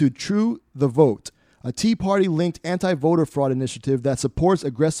investigation into True the Vote, a Tea Party-linked anti-voter fraud initiative that supports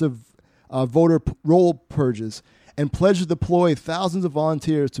aggressive voter roll purges and pledged to deploy thousands of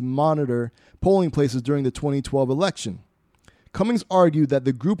volunteers to monitor polling places during the 2012 election. Cummings argued that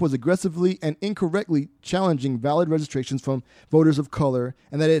the group was aggressively and incorrectly challenging valid registrations from voters of color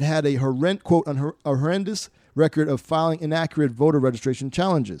and that it had a horrendous record of filing inaccurate voter registration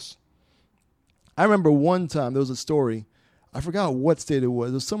challenges. I remember one time there was a story, I forgot what state it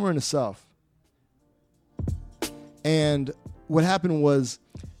was somewhere in the South. And what happened was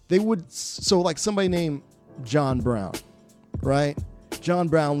like somebody named John Brown, right? John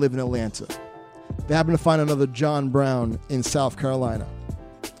Brown lived in Atlanta. They happen to find another John Brown in South Carolina.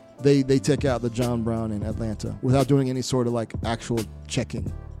 They take out the John Brown in Atlanta without doing any sort of like actual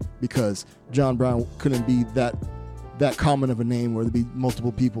checking because John Brown couldn't be that common of a name where there'd be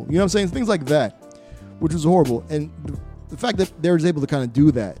multiple people. You know what I'm saying? Things like that, which was horrible. And the fact that they were able to kind of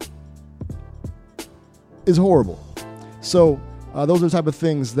do that is horrible. So those are the type of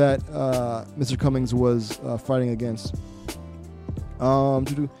things that Mr. Cummings was fighting against.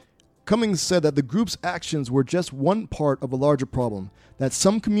 Cummings said that the group's actions were just one part of a larger problem, that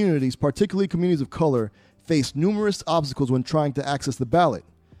some communities, particularly communities of color, face numerous obstacles when trying to access the ballot.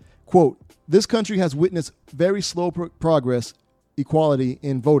 Quote, this country has witnessed very slow progress, equality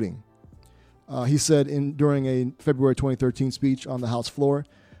in voting. He said during a February 2013 speech on the House floor,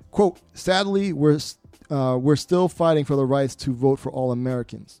 quote, sadly, we're still fighting for the rights to vote for all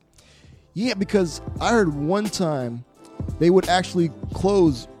Americans. Yeah, because I heard one time they would actually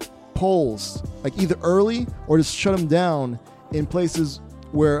close polls, like either early or just shut them down in places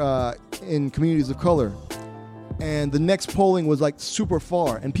where, in communities of color. And the next polling was like super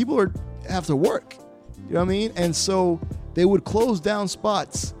far and people have to work, you know what I mean? And so they would close down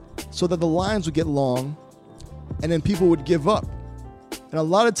spots so that the lines would get long and then people would give up. And a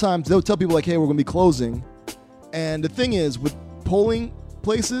lot of times they'll tell people like, hey, we're going to be closing. And the thing is with polling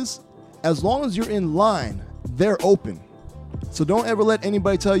places, as long as you're in line, they're open. So don't ever let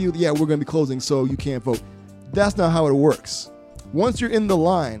anybody tell you, yeah, we're going to be closing so you can't vote. That's not how it works. Once you're in the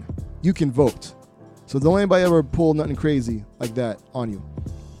line, you can vote. So don't anybody ever pull nothing crazy like that on you.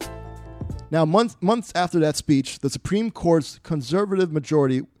 Now, months after that speech, the Supreme Court's conservative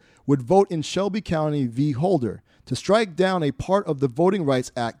majority would vote in Shelby County v. Holder to strike down a part of the Voting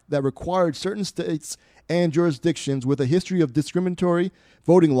Rights Act that required certain states and jurisdictions with a history of discriminatory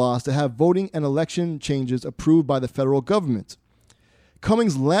voting laws to have voting and election changes approved by the federal government.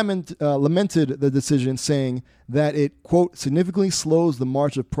 Cummings lamented the decision, saying that it, quote, significantly slows the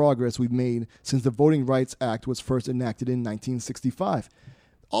march of progress we've made since the Voting Rights Act was first enacted in 1965.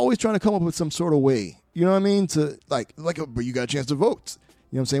 Always trying to come up with some sort of way, you know what I mean, to but you got a chance to vote.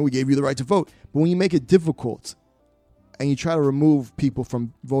 You know what I'm saying? We gave you the right to vote. But when you make it difficult and you try to remove people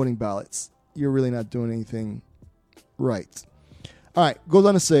from voting ballots, you're really not doing anything right. All right, goes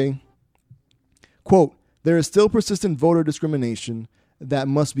on to say, quote, there is still persistent voter discrimination that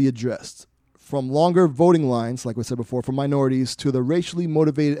must be addressed, from longer voting lines, like we said before, for minorities to the racially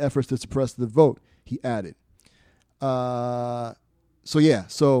motivated efforts to suppress the vote, he added. So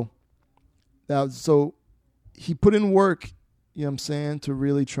he put in work, you know what I'm saying, to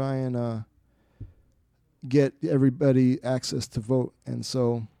really try and get everybody access to vote. And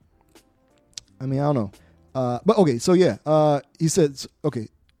so, I mean, I don't know. He said,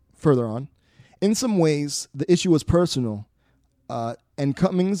 further on, in some ways, the issue was personal, and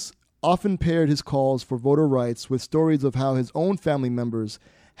Cummings often paired his calls for voter rights with stories of how his own family members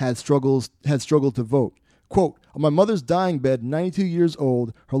had struggled to vote. Quote, on my mother's dying bed, 92 years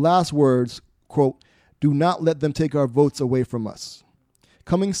old, her last words, quote, do not let them take our votes away from us.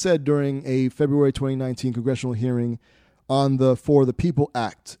 Cummings said during a February 2019 congressional hearing on the For the People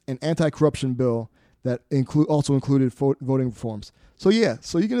Act, an anti-corruption bill that also included voting reforms. So you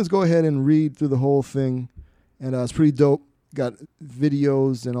can just go ahead and read through the whole thing, and it's pretty dope. Got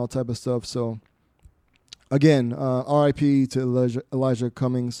videos and all type of stuff. So again, R.I.P. to Elijah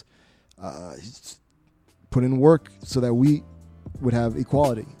Cummings. He's put in work so that we would have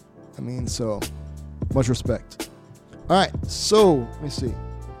equality. I mean, so much respect. All right, so let me see.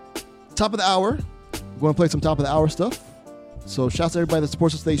 Top of the hour. going to play some top of the hour stuff. So shouts to everybody that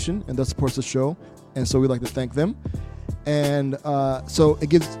supports the station and that supports the show. And so we'd like to thank them. And so it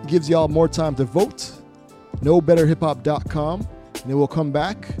gives y'all more time to vote. KnowBetterHipHop.com. And then we'll come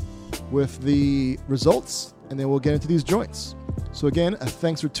back with the results. And then we'll get into these joints. So again,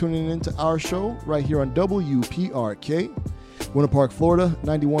 thanks for tuning in to our show right here on WPRK. Winter Park, Florida,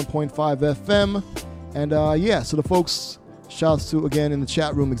 91.5 FM. And so the folks, shouts to, again, in the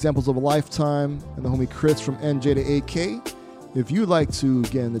chat room, Examples of a Lifetime, and the homie Chris from NJ to AK. If you'd like to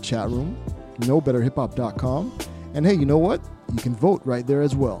get in the chat room, KnowBetterHipHop.com. And hey, you know what? You can vote right there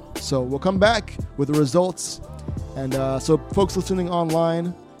as well. So we'll come back with the results. And so folks listening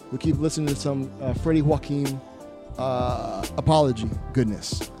online, we'll keep listening to some Freddie Joaquin apology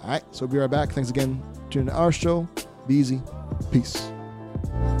goodness. All right, so we'll be right back. Thanks again for tuning in to our show. Be easy. Peace.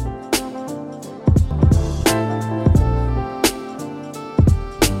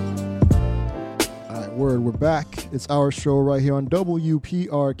 Word, we're back. It's our show right here on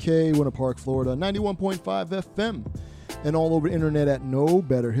WPRK, Winter Park, Florida, 91.5 FM, and all over the internet at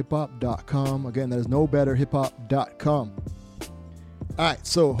KnowBetterHipHop.com. Again, that is KnowBetterHipHop.com. All right,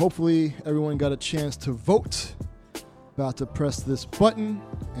 so hopefully everyone got a chance to vote. About to press this button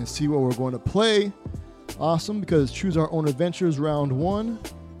and see what we're going to play. Awesome, because Choose Our Own Adventures round 1.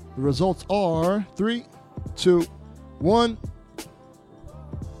 The results are 3, 2, 1.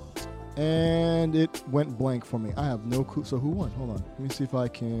 And it went blank for me. I have no clue. So who won? Hold on. Let me see if I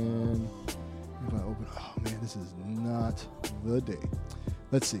can. If I open. Oh man, this is not the day.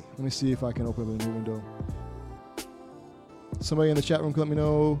 Let's see. Let me see if I can open up a new window. Somebody in the chat room can let me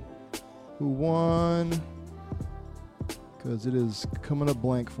know who won, because it is coming up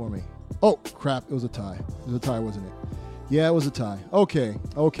blank for me. Oh crap! It was a tie. It was a tie, wasn't it? Yeah, it was a tie. Okay.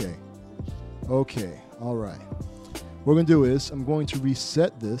 All right. What we're gonna do is I'm going to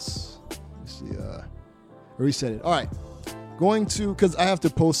reset this. Let's see. Reset it. All right. Going to, because I have to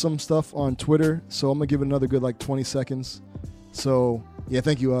post some stuff on Twitter, so I'm gonna give it another good like 20 seconds. So yeah,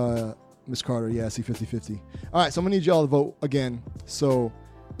 thank you, Miss Carter. Yeah, I see 50-50. All right, so I'm gonna need y'all to vote again. So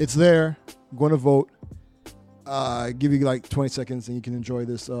it's there. I'm going to vote. Give you like 20 seconds, and you can enjoy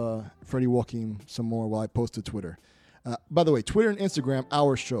this Freddie Joaquin some more while I post to Twitter. By the way, Twitter and Instagram,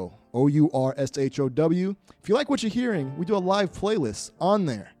 our show, OURSHOW. If you like what you're hearing, we do a live playlist on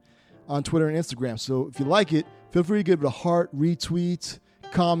there, on Twitter and Instagram. So if you like it, feel free to give it a heart, retweet,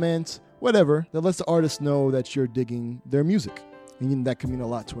 comment, whatever. That lets the artist know that you're digging their music. And that can mean a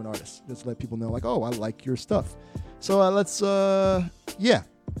lot to an artist. Just let people know, like, oh, I like your stuff. So yeah.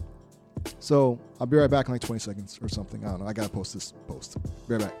 So I'll be right back in like 20 seconds or something. I don't know. I got to post this post.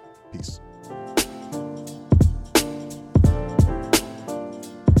 Be right back. Peace.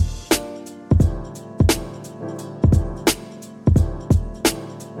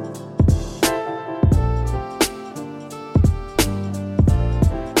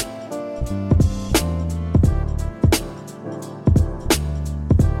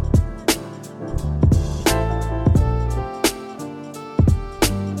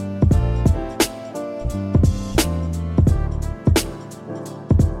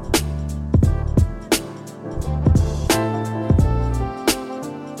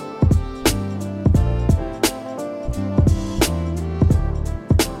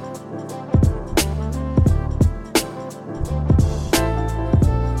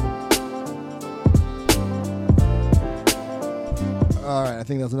 I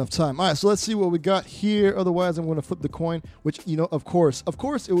think that's enough time. All right, so let's see what we got here. Otherwise, I'm going to flip the coin, which, of course,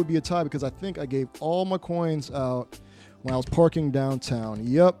 it would be a tie because I think I gave all my coins out when I was parking downtown.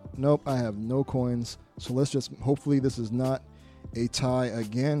 Yep. Nope, I have no coins. So let's just, hopefully this is not a tie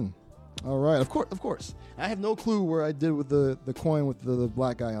again. All right, of course. I have no clue where I did with the coin with the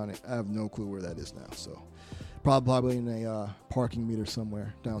black guy on it. I have no clue where that is now. So probably in a parking meter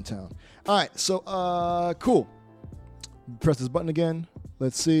somewhere downtown. All right, so cool. Press this button again.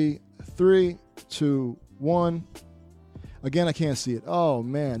 Let's see. 3, 2, 1. Again, I can't see it. Oh,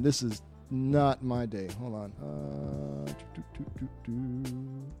 man, this is not my day. Hold on.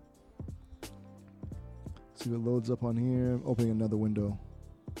 See what loads up on here. I'm opening another window.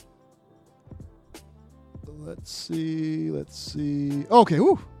 Let's see. Okay,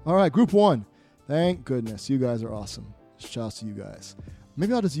 whew. All right, group 1. Thank goodness. You guys are awesome. Shouts to you guys.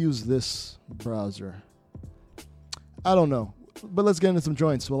 Maybe I'll just use this browser. I don't know. But let's get into some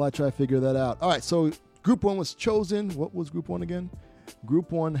joints while I try to figure that out. All right, so group 1 was chosen. What was group 1 again?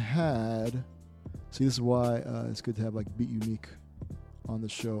 Group 1 had... See, this is why it's good to have, like, Beat Unique on the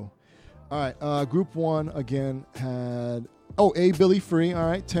show. All right, group 1, again, had... Oh, A. Billy Free, all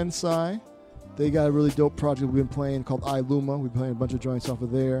right, Tensai. They got a really dope project we've been playing called I Luma. We've been playing a bunch of joints off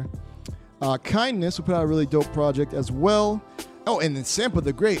of there. Kindness, who put out a really dope project as well. Oh, and then Sample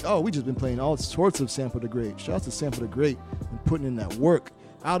the Great. Oh, we just been playing all sorts of Sample the Great. Shout out to Sample the Great and putting in that work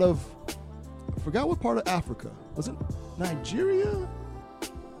out of, I forgot what part of Africa. Was it Nigeria?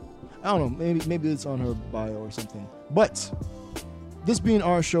 I don't know. Maybe it's on her bio or something. But this being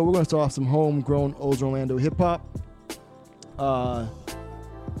our show, we're going to start off some homegrown Old Orlando hip hop.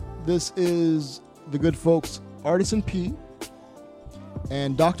 This is the good folks Artisan P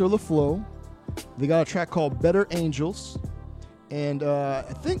and Dr. LaFlow. They got a track called Better Angels. And I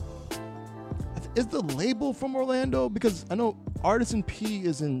think, is the label from Orlando? Because I know Artisan P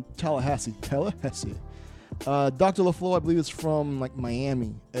is in Tallahassee. Dr. LaFlow, I believe, is from like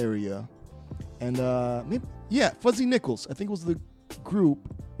Miami area. And Fuzzy Nichols, I think was the group,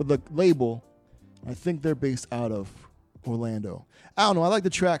 or the label. I think they're based out of Orlando. I don't know. I like the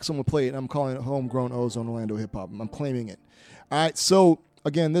track. Someone play it. And I'm calling it Homegrown Ozone Orlando Hip Hop. I'm claiming it. All right. So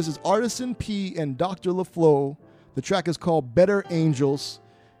again, this is Artisan P and Dr. LaFlow. The track is called Better Angels.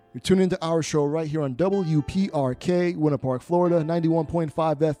 You're tuning into our show right here on WPRK, Winter Park, Florida, 91.5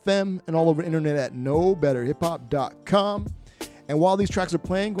 FM, and all over the internet at knowbetterhiphop.com. And while these tracks are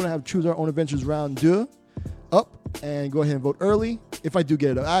playing, we're going to have Choose Our Own Adventures Round 2 up, and go ahead and vote early. If I do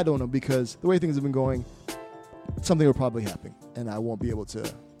get it up, I don't know, because the way things have been going, something will probably happen, and I won't be able to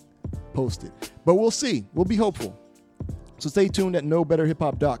post it. But we'll see. We'll be hopeful. So stay tuned at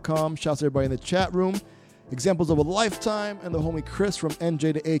knowbetterhiphop.com. Shouts to everybody in the chat room. Examples of a Lifetime and the homie Chris from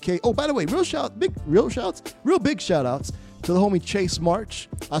NJ to AK. Oh, by the way, real big shout outs to the homie Chase March.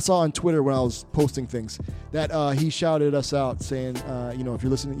 I saw on Twitter when I was posting things that he shouted us out saying, if you're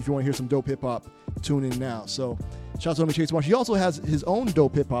listening, if you want to hear some dope hip hop, tune in now. So shout out to homie Chase March. He also has his own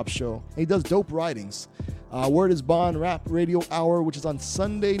dope hip hop show. And he does dope writings. Word is Bond Rap Radio Hour, which is on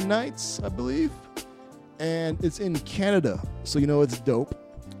Sunday nights, I believe. And it's in Canada, so you know it's dope.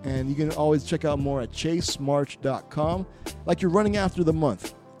 And you can always check out more at chasemarch.com. Like you're running after the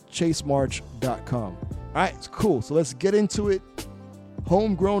month. chasemarch.com. All right, it's cool. So let's get into it.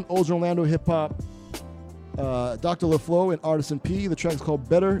 Homegrown Old Orlando hip hop. Dr. LaFlow and Artisan P. The track is called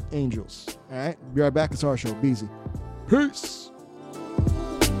Better Angels. All right, be right back. It's our show. Be easy. Peace.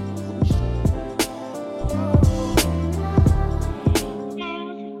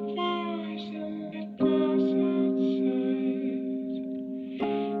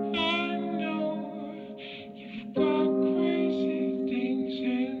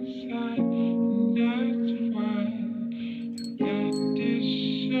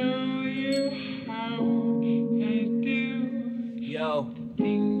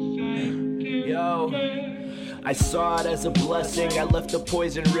 I saw it as a blessing. I left a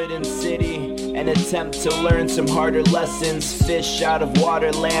poison-ridden city, an attempt to learn some harder lessons. Fish out of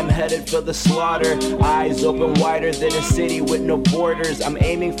water, lamb headed for the slaughter. Eyes open wider than a city with no borders. I'm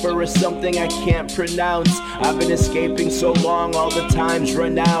aiming for something I can't pronounce. I've been escaping so long, all the time's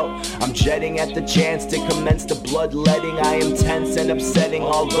run out. I'm jetting at the chance to commence the bloodletting. I am tense and upsetting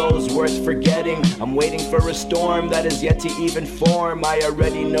all those worth forgetting. I'm waiting for a storm that is yet to even form. I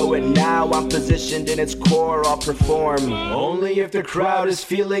already know it now, I'm positioned in its core. I'll perform only if the crowd is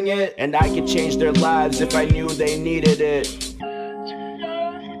feeling it, and I could change their lives if I knew they needed it.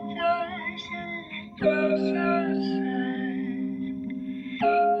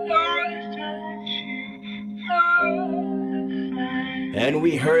 And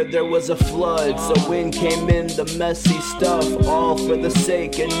we heard there was a flood, so wind came in the messy stuff, all for the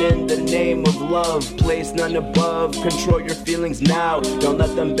sake and in the name of love. Place none above, control your feelings now. Don't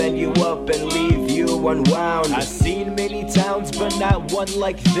let them bend you up and leave you unwound. I've seen many towns, but not one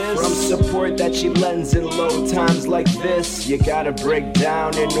like this. From support that she lends in low times like this, you gotta break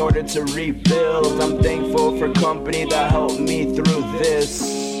down in order to rebuild. I'm thankful for company that helped me through this.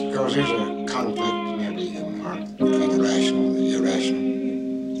 Because there's a conflict in every human heart between the rational and the irrational,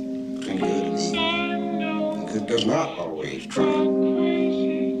 between good and evil. And good does not always triumph.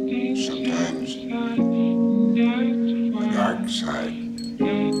 Sometimes the dark side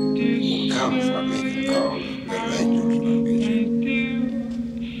will come what we can call better angels of our nature.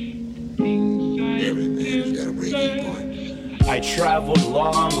 Every man has got a breaking point. I traveled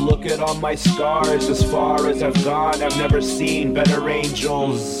long, look at all my scars. As far as I've gone, I've never seen better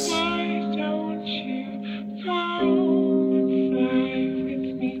angels.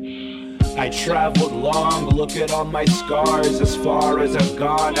 I traveled long, look at all my scars. As far as I've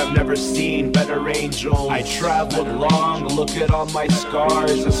gone, I've never seen better angels. I traveled long, look at all my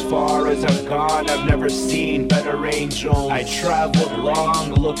scars. As far as I've gone, I've never seen better angels. I traveled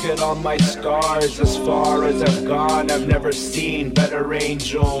long, look at all my scars. As far as I've gone, I've never seen better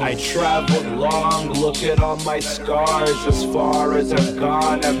angels. I traveled long, look at all my scars. As far as I've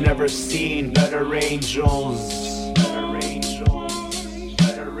gone, I've never seen better angels.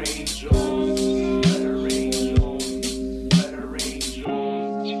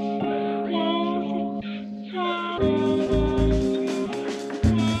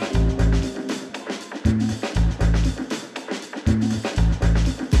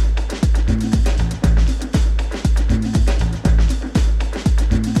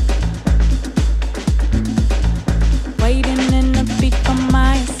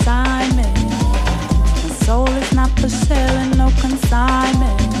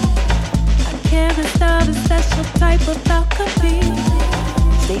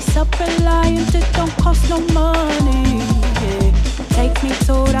 Self-reliant, it don't cost no money. Yeah. Take me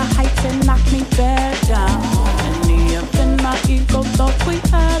to the heights and knock me back down. And me up in my ego, thought we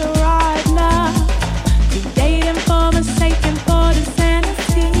had a ride now. Creating for mistaken for the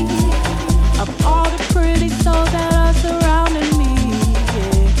sanity of all the pretty souls that are surrounding me.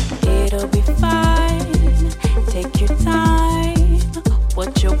 Yeah. It'll be fine. Take your time.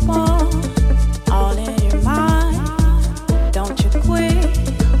 What you want, all in your mind. Don't you quit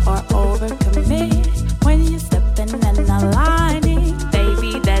or overcommit when you're stepping in the lining.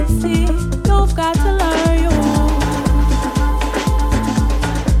 Baby, that's it. You've got to learn your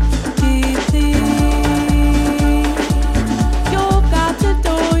deeply. You've got to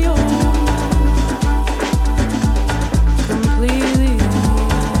do your completely.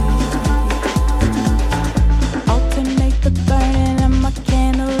 Alternate the burning of my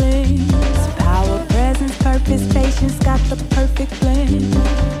candles. Power, presence, purpose, patience got the perfect blend.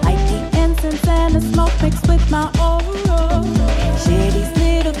 And the smoke mixed with my aura. Share these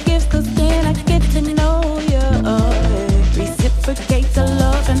little gifts, cause then I get to know you. Reciprocate the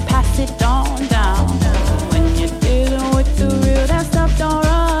love and pass it on down. When you're dealing with the real, that stuff don't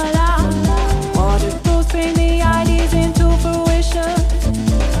run out. Waterproofs bring the ideas into fruition.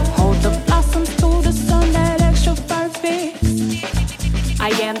 Hold the blossoms to the sun, that extra perfect. I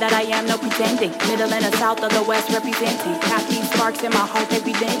am that I am, no pretending. Middle and the south of the west representing. Got these sparks in my heart, they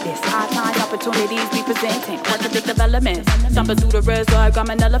present this. High time opportunities be presenting. Work of the developments. Stumble through the reds like I'm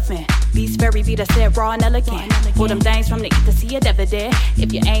an elephant. Beast very beat, I said raw and elegant. Pull them things from the east to see it evident.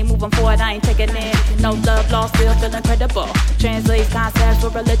 If you ain't moving forward, I ain't taking it. No love lost, still feel incredible. Translates concepts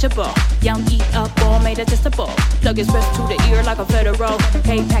for eligible. Young eat up, all made adjustable. Plug his wrist to the ear like a federal.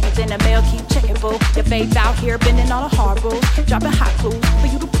 Pay package in the mail, keep checking, boo. Your faith out here, bending all the hard rules. Dropping hot clues for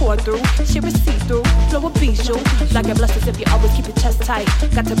you to pour through. Shit is see-through, flow will beat you. Like a blessing if you always keep your chest tight.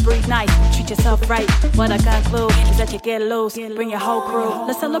 Got to breathe nice, treat yourself right. What I conclude is that you get loose. Bring your whole crew,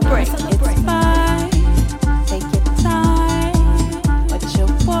 let's celebrate. It's fine, take your time. What you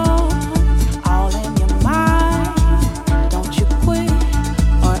want, all in your mind. Don't you quit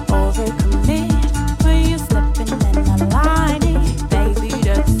or overcommit when you're slipping in the lining. Baby,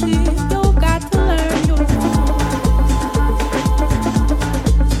 that's it, you got to learn your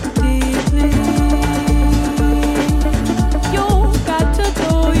deeply. You got to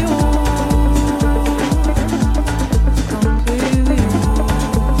do your completely.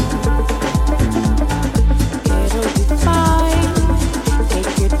 It'll be fine.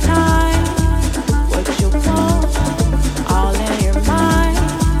 Take your time. What you want, all in your mind.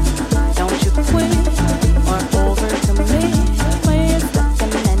 Don't you quit or overcommit when you're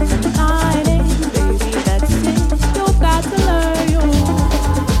stepping in the lining. Baby, that's it. You got to learn your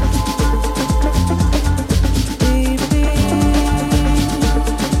deeply.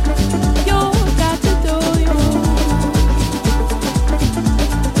 You got to do your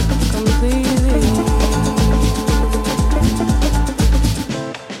completely.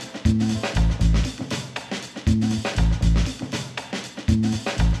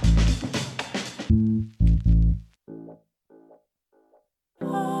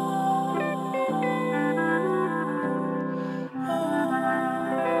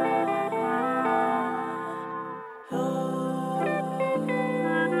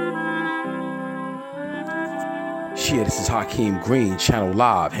 Shit, this is Hakeem Green, Channel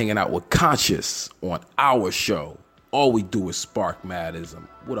Live, hanging out with Conscious on our show. All we do is spark madism.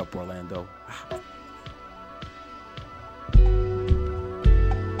 What up, Orlando?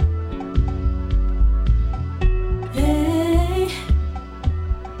 Hey.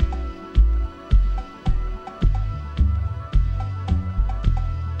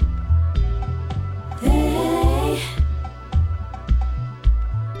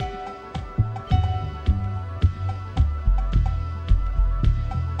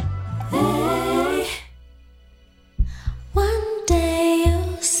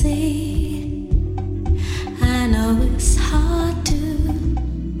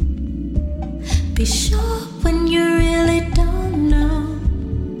 be sure when you really don't know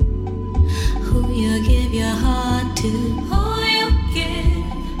who you give your heart to, who you give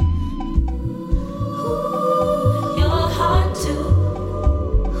your heart to,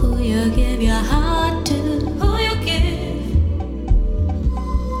 who you give your heart to, who you give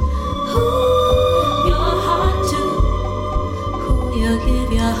your heart to, who you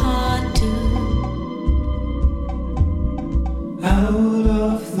give your heart to. Out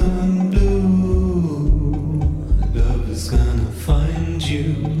of the blue, love is gonna find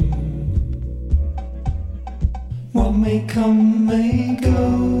you. What may come, may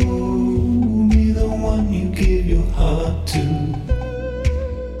go. Be the one you give your heart to.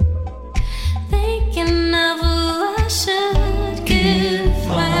 Thinking of who I should give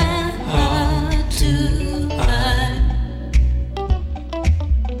my heart to.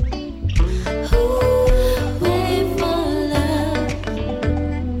 Wait for love,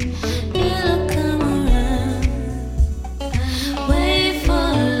 it'll come around. Wait for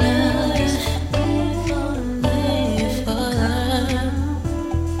love, wait for love.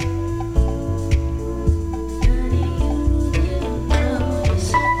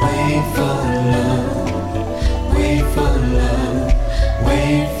 Wait for love, wait for love,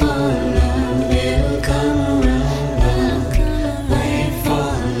 wait for love, it'll come around, love. Wait for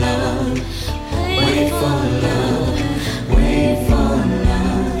love, wait for love, wait for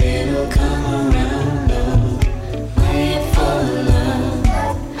love, it'll come around, love. Wait for love,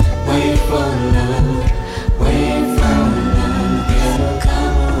 wait for love, wait for love, it'll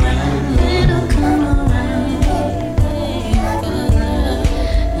come around, it'll come around.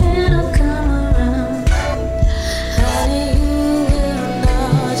 It'll come around. How do you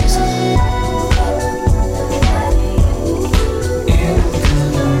know? Just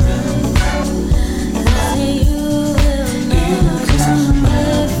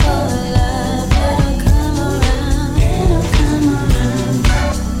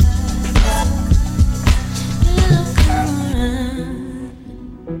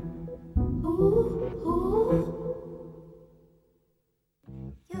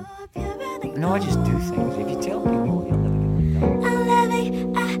No, I just do things. If you tell people, you'll never get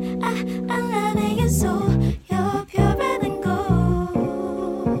it done. I'm loving you so. You're purer than gold.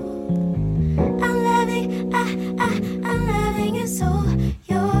 I'm loving you so.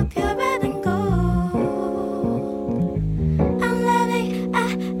 You're purer than gold. I'm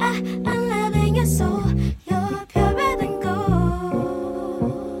loving you so. You're purer than gold.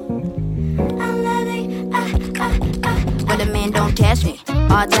 I'm loving. When a man don't test me,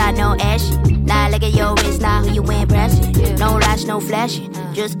 all time no ashy. Now look at your wrist, now who you impressing? No lights, no flashing,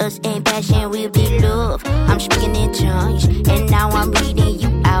 just us and passion, we'll be love. I'm speaking in tongues, and now I'm reading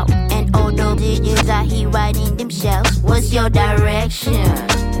you out. And all those digits I hear writing themselves. What's your direction?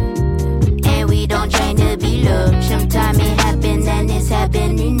 And we don't train to be loved. Sometimes it happens and it's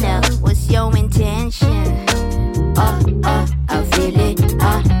happening enough. What's your intention? I feel it.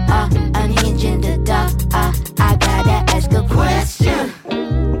 Unhinging the dark. I gotta ask a question.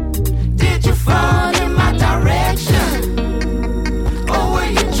 Did you fall in my direction? Or were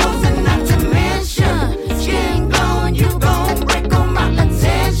you chosen not to mention? Skin glowing, you gon' break on my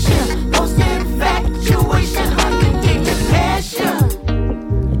attention. Post infatuation, hunger, deep passion.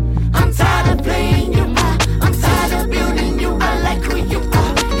 I'm tired of playing you. I'm tired of building you. I like who you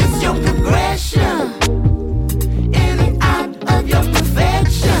are. It's your progression. In and out of your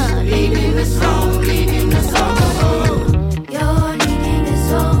perfection. Leading the song, leading the song. You're leading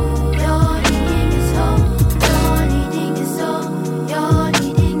us home. You're leading us home. You're leading us home. You're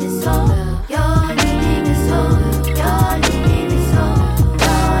leading us home. You're leading us home. You're leading us home.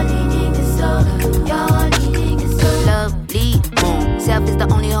 You're leading us home. You're leading us home. Love, lead, boom. Self is the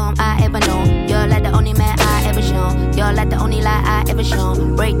only home I ever known. You're like the only man I ever shown. You're like the only lie I ever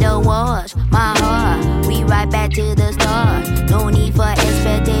shown. Break the walls, my heart. We right back to the start. No need for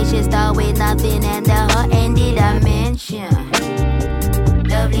expectations. Start with nothing and the heart ended I mention.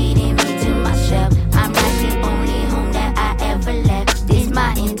 Love leading me to myself. I'm not the only home that I ever left. This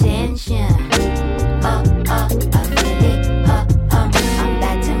my intention. I feel it. I'm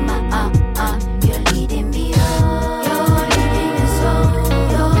back to my You're leading me home. You're leading us home.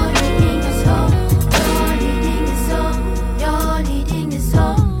 You're leading us home. You're leading us home. You're leading us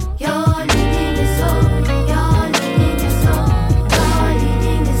home. You're leading us home. You're leading us home. You're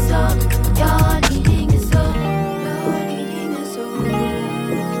leading us home. You're leading us home.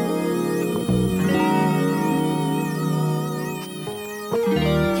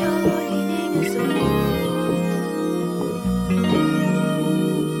 You're leading us home.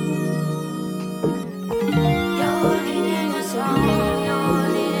 You're leading us home. You're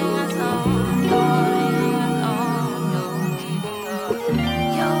leading us home. You're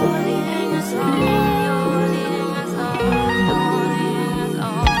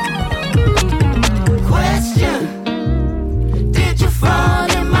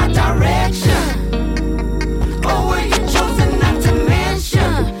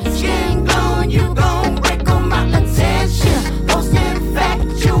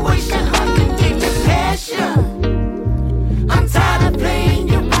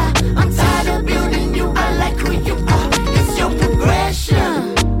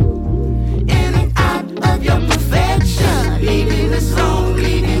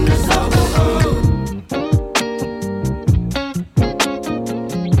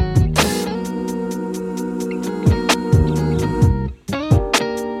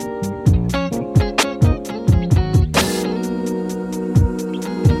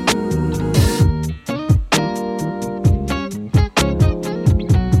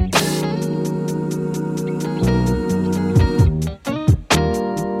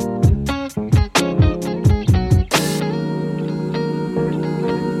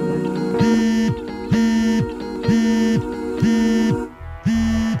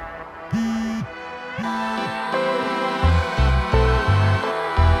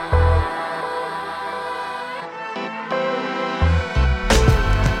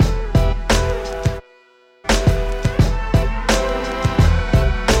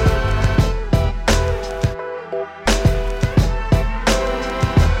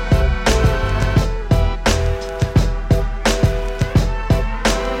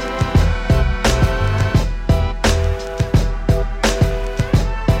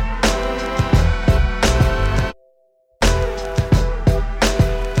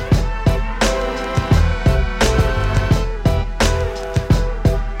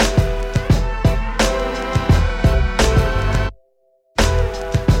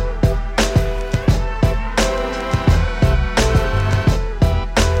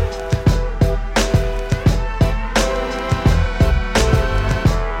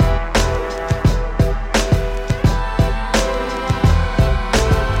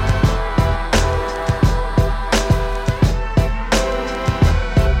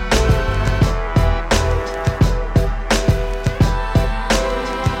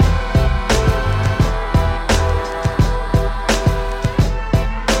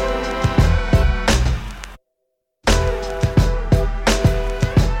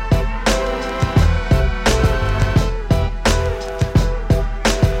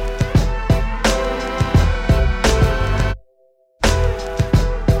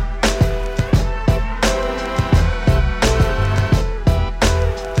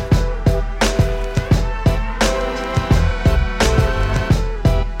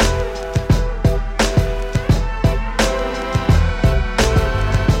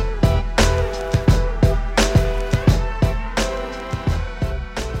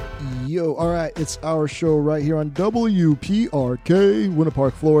right, it's our show right here on WPRK, Winter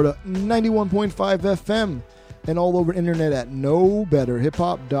Park, Florida, 91.5 FM, and all over the internet at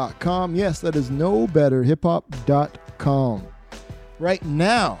knowbetterhiphop.com. Yes, that is knowbetterhiphop.com. Right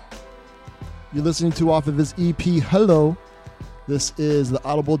now, you're listening to off of his EP, Hello. This is the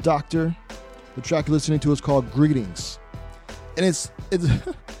Audible Doctor. The track you're listening to is called Greetings. And it's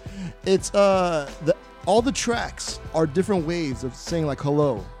all the tracks are different ways of saying like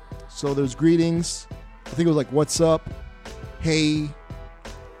hello. So there's greetings. I think it was like what's up, hey,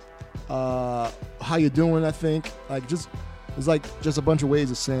 how you doing? I think it's just a bunch of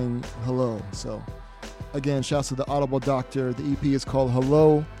ways of saying hello. So again, shouts to the Audible Doctor. The EP is called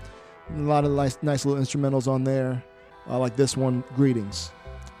Hello. A lot of nice little instrumentals on there, like this one, Greetings.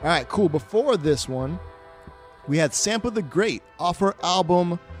 All right, cool. Before this one, we had Sampa the Great off her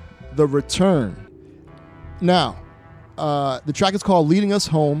album The Return. Now, the track is called Leading Us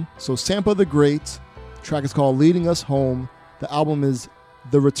Home. So Sampa the Great, the track is called Leading Us Home. The album is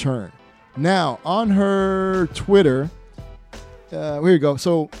The Return. Now, on her Twitter, here you go.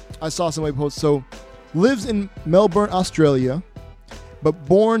 So I saw somebody post. So lives in Melbourne, Australia, but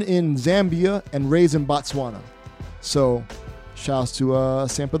born in Zambia and raised in Botswana. So shouts to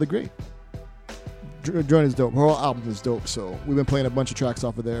Sampa the Great. Joint is dope. Her whole album is dope. So we've been playing a bunch of tracks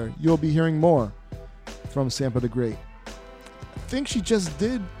off of there. You'll be hearing more from Sampa the Great. I think she just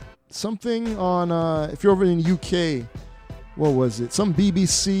did something on, if you're over in the UK, what was it? Some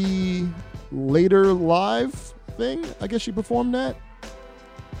BBC Later Live thing. I guess she performed that.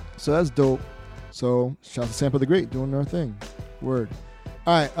 So that's dope. So shout out to Sampa the Great doing her thing. Word.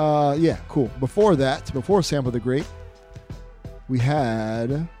 All right. Yeah, cool. Before Sampa the Great, we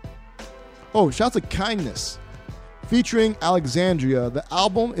had... Oh, shout out to Kindness featuring Alexandria. The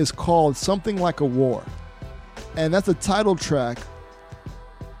album is called Something Like a War. And that's the title track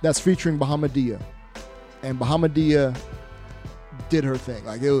that's featuring Bahamadia. And Bahamadia did her thing.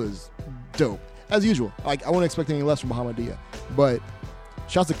 Like, it was dope. As usual. Like, I wouldn't expect any less from Bahamadia. But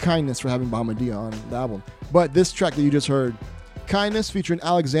shout out to Kindness for having Bahamadia on the album. But this track that you just heard, Kindness featuring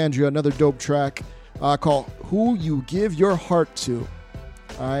Alexandria, another dope track called Who You Give Your Heart To.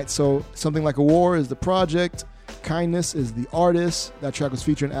 All right, so Something Like a War is the project. Kindness is the artist. That track was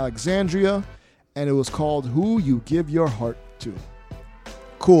featuring Alexandria, and it was called Who You Give Your Heart To.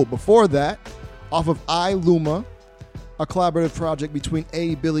 Cool. Before that, off of I Luma, a collaborative project between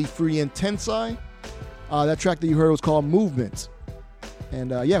A, Billy Free, and Tensai. That track that you heard was called Movement.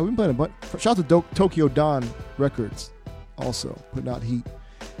 And yeah, we've been playing a bunch. Shout out to Tokyo Dawn Records, also putting out heat.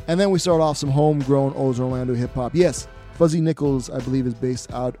 And then we start off some homegrown O's Orlando hip hop. Yes, Fuzzy Nichols, I believe, is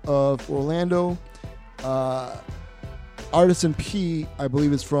based out of Orlando. Artisan P, I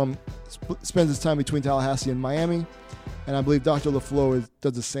believe, is spends his time between Tallahassee and Miami. And I believe Dr. LaFleur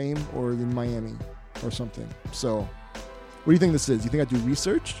does the same, or in Miami or something. So, what do you think this is? You think I do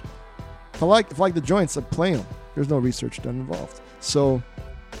research? If I like the joints, I play them. There's no research done involved. So,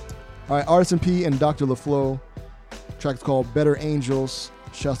 all right, Artisan P and Dr. LaFleur. Track is called Better Angels.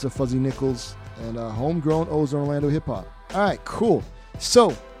 Shouts to Fuzzy Nichols and homegrown O's Orlando hip hop. All right, cool.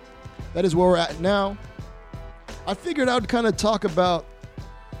 So, that is where we're at now. I figured I would kind of talk about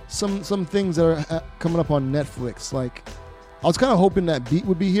some things that are coming up on Netflix. Like, I was kind of hoping that Beat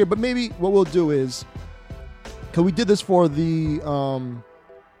would be here, but maybe what we'll do is, because we did this for the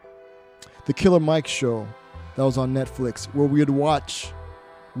Killer Mike show that was on Netflix, where we would watch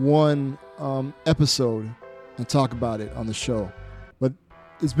one episode and talk about it on the show. But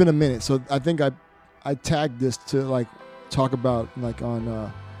it's been a minute, so I think I tagged this to like talk about like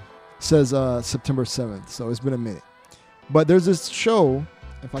on says September 7th, so it's been a minute. But there's this show,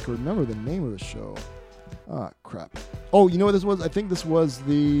 if I can remember the name of the show. Ah, crap. Oh, you know what this was? I think this was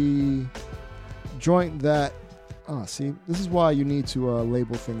the joint that... see, this is why you need to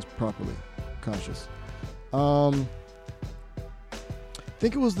label things properly. Conscious. I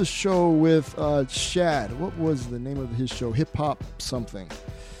think it was the show with Shad. What was the name of his show? Hip Hop something.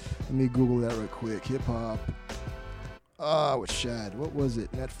 Let me Google that real quick. Hip Hop... with Shad. What was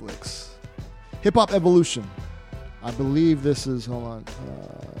it? Netflix. Hip Hop Evolution. I believe this is, hold on,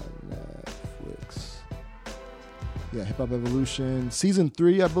 Netflix. Yeah, Hip Hop Evolution. Season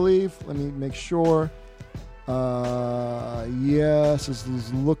 3, I believe. Let me make sure. Yes, this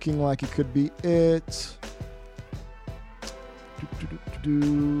is looking like it could be it.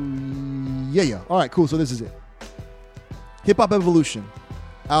 Yeah. All right, cool. So this is it. Hip Hop Evolution.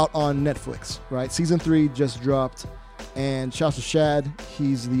 Out on Netflix, right? Season 3 just dropped. And shout out to Shad.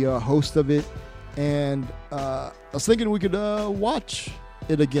 He's the host of it. And I was thinking we could watch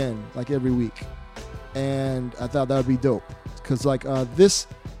it again, like every week. And I thought that would be dope. Because like this,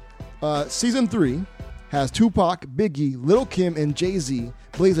 Season 3 has Tupac, Biggie, Lil' Kim, and Jay-Z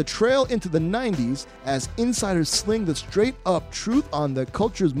blaze a trail into the 90s as insiders sling the straight-up truth on the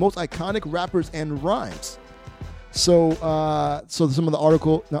culture's most iconic rappers and rhymes. So some of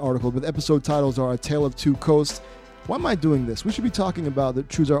the episode titles are A Tale of Two Coasts. Why am I doing this? We should be talking about the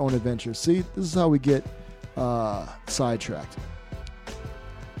Choose Our Own Adventure. See, this is how we get sidetracked.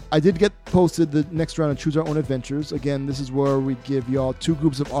 I did get posted the next round of Choose Our Own Adventures. Again, this is where we give y'all two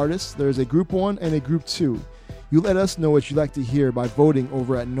groups of artists. There's a group 1 and a group 2. You let us know what you'd like to hear by voting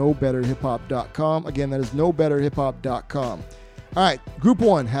over at knowbetterhiphop.com. Again, that is knowbetterhiphop.com. All right, group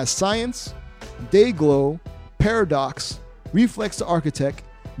 1 has Science, Dayglow, Paradox, Reflex the Architect,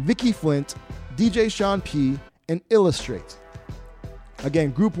 Vicky Flint, DJ Sean P, and Illustrate.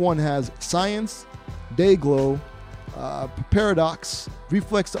 Again, group 1 has Science, Dayglow, Paradox,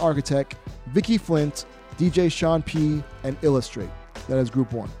 Reflex the Architect, Vicky Flint, DJ Sean P, and Illustrate. That is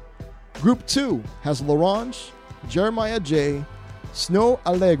group 1. Group 2 has Larange, Jeremiah J, Snow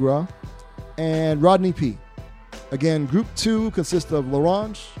Allegra, and Rodney P. Again, group 2 consists of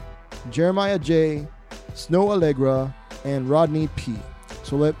Larange, Jeremiah J, Snow Allegra, and Rodney P.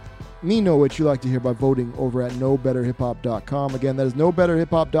 So let me know what you like to hear by voting over at knowbetterhiphop.com. Again, that is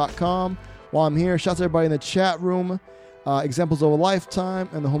knowbetterhiphop.com. While I'm here, shouts to everybody in the chat room. Examples of a Lifetime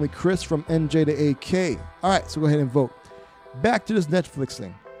and the homie Chris from NJ to AK. All right, so go ahead and vote. Back to this Netflix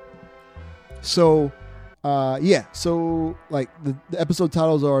thing. So, like the episode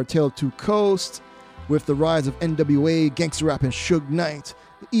titles are Tale of Two Coasts, with the rise of NWA, gangster rap, and Suge Knight.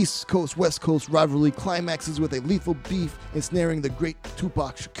 The East Coast, West Coast rivalry climaxes with a lethal beef ensnaring the great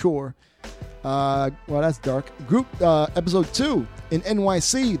Tupac Shakur. Well, that's dark. Group episode 2 in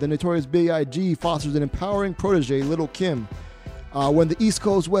NYC, the Notorious B.I.G. fosters an empowering protege, Lil' Kim. When the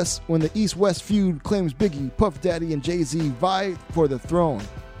East-West feud claims Biggie, Puff Daddy, and Jay-Z vie for the throne.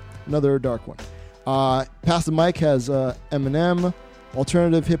 Another dark one. Pass the Mic has Eminem.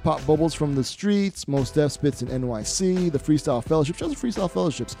 Alternative hip hop bubbles from the streets. Mos Def spits in NYC. The Freestyle Fellowship. Shows the Freestyle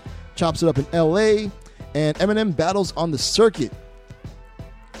Fellowships. Chops it up in LA. And Eminem battles on the circuit.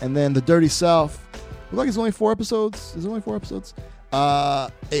 And then the Dirty South. Looks like it's only 4 episodes. Is it only 4 episodes? A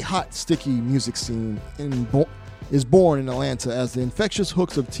hot, sticky music scene is born in Atlanta as the infectious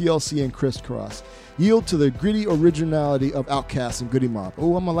hooks of TLC and Crisscross yield to the gritty originality of Outkast and Goody Mob.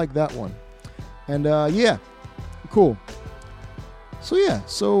 Oh, I'm gonna like that one. And yeah, cool.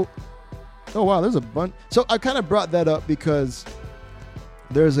 So oh wow, there's a bunch. So I kind of brought that up because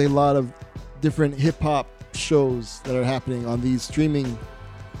there's a lot of different hip hop shows that are happening on these streaming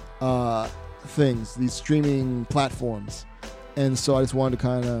things, these streaming platforms, and so I just wanted to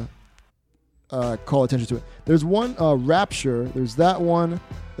kind of call attention to it. There's one, Rapture. There's that one.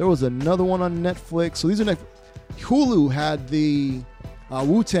 There was another one on Netflix. So these are Hulu had the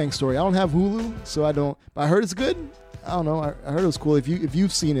Wu-Tang story. I don't have Hulu, so I don't. But I heard it's good. I don't know. I heard it was cool. If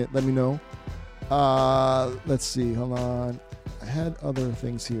you've seen it, let me know. Let's see. Hold on. I had other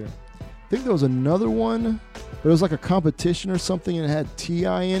things here. I think there was another one, but it was like a competition or something, and it had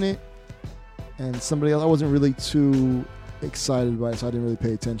T.I. in it, and somebody else. I wasn't really too excited by it, so I didn't really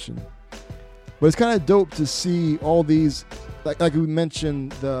pay attention. But it's kind of dope to see all these, like we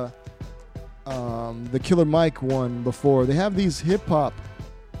mentioned the Killer Mike one before. They have these hip hop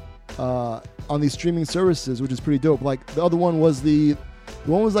on these streaming services, which is pretty dope. Like the other one was the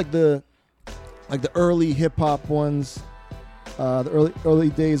one was like the early hip hop ones, the early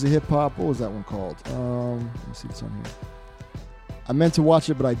days of hip hop. What was that one called? Let me see if it's on here. I meant to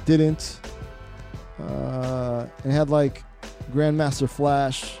watch it, but I didn't. It had like Grandmaster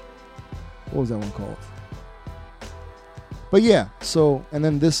Flash. What was that one called? But yeah, so, and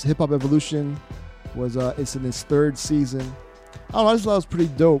then this Hip Hop Evolution was, it's in its 3rd season. I don't know, I just thought it was pretty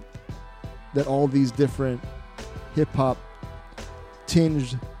dope that all these different hip hop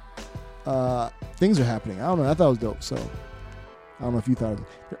tinged things are happening. I don't know, I thought it was dope, so I don't know if you thought it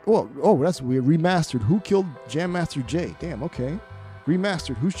was. Oh, that's weird. Remastered. Who killed Jam Master Jay? Damn, okay.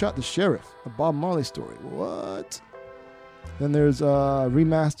 Remastered. Who shot the sheriff? A Bob Marley story. What? Then there's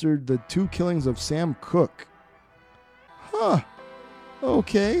remastered The 2 Killings of Sam Cooke. Huh.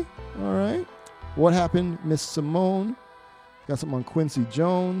 Okay. All right. What Happened, Miss Simone. Got something on Quincy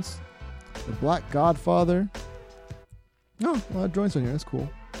Jones. The Black Godfather. Oh, a lot of joints on here. That's cool.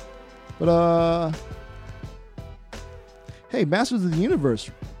 But, hey, Masters of the Universe.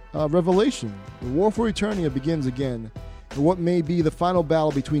 Revelation. The War for Eternia begins again. And what may be the final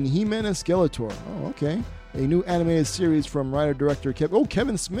battle between He-Man and Skeletor. Oh, okay. A new animated series from writer-director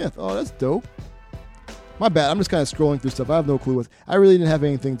Kevin Smith. Oh, that's dope. My bad. I'm just kind of scrolling through stuff. I have no clue I really didn't have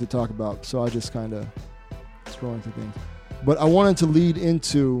anything to talk about, so I just kind of scrolling through things. But I wanted to lead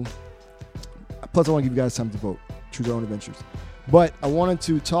into Plus, I want to give you guys time to vote. Choose your own adventures. But I wanted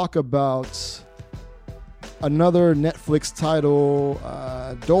to talk about another Netflix title.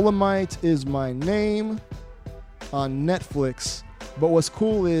 Dolomite is My Name on Netflix. But what's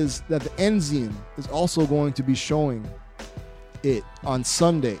cool is that the Enzian is also going to be showing it on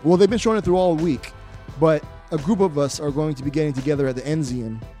Sunday. Well, they've been showing it through all week, but a group of us are going to be getting together at the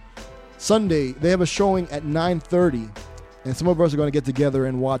Enzian. Sunday, they have a showing at 9:30, and some of us are going to get together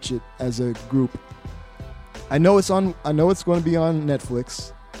and watch it as a group. I know it's going to be on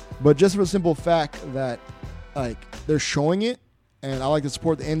Netflix, but just for the simple fact that like they're showing it, and I like to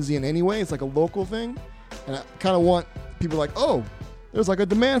support the Enzian anyway. It's like a local thing, and I kind of want people like, oh, there's like a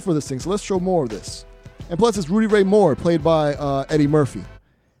demand for this thing, so let's show more of this. And plus, it's Rudy Ray Moore, played by Eddie Murphy.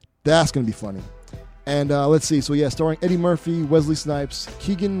 That's going to be funny. And let's see. So, yeah, starring Eddie Murphy, Wesley Snipes,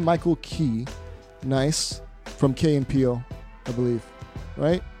 Keegan-Michael Key. Nice. From Key and Peele, I believe.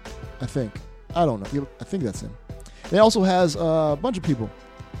 Right? I think. I don't know. I think that's him. It also has a bunch of people.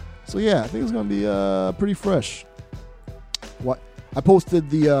 So, yeah, I think it's going to be pretty fresh. What I posted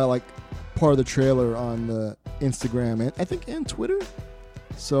the part of the trailer on the Instagram and I think and Twitter.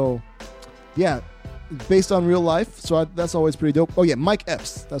 So, yeah, it's based on real life. So that's always pretty dope. Oh yeah, Mike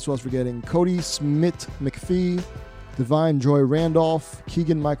Epps. That's what I was forgetting. Cody Smith McPhee, Divine Joy Randolph,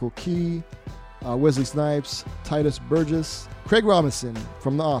 Keegan-Michael Key, Wesley Snipes, Titus Burgess, Craig Robinson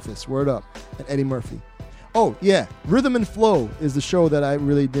from The Office. Word up, and Eddie Murphy. Oh yeah, Rhythm and Flow is the show that I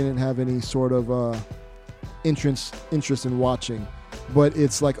really didn't have any sort of interest in watching, but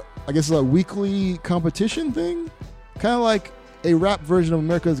it's like, I guess it's a weekly competition thing, kind of like a rap version of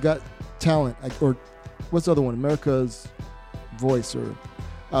America's Got Talent, or what's the other one? America's Voice, or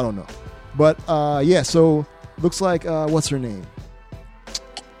I don't know. But yeah, so looks like what's her name?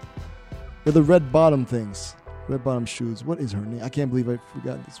 With the red bottom things, red bottom shoes. What is her name? I can't believe I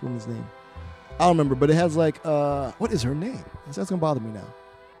forgot this woman's name. I don't remember, but it has like what is her name? That's gonna bother me now.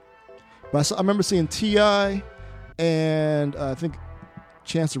 But I remember seeing T.I. and I think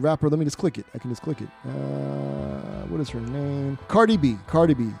Chance the Rapper. Let me just click it. I can just click it. What is her name? Cardi B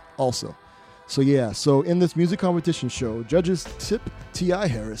also. So yeah, so in this music competition show, judges tip T.I.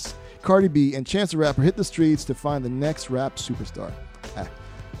 Harris, Cardi B, and Chance the Rapper hit the streets to find the next rap superstar.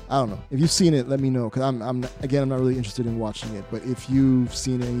 I don't know. If you've seen it, let me know, because I'm not really interested in watching it. But if you've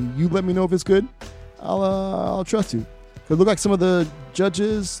seen it, you let me know if it's good. I'll trust you. It look like some of the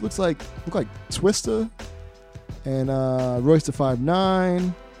judges look like Twista and Royce the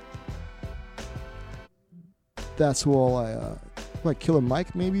 5'9". That's who all I like. Killer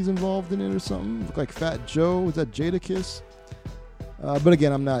Mike maybe is involved in it or something. Look like Fat Joe. Is that Jadakiss? But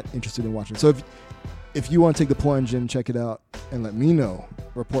again, I'm not interested in watching. So if you want to take the plunge and check it out and let me know,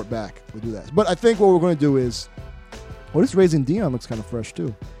 report back, we'll do that. But I think what we're going to do is, this Raising Dion looks kind of fresh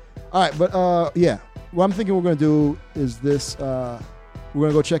too. All right, but yeah. What I'm thinking we're going to do is this. We're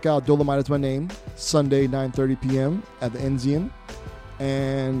going to go check out Dolomite is My Name, Sunday, 9:30 p.m. at the Enzian.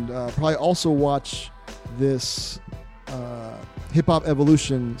 And probably also watch this Hip Hop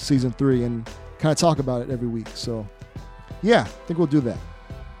Evolution Season 3 and kind of talk about it every week. So, yeah, I think we'll do that.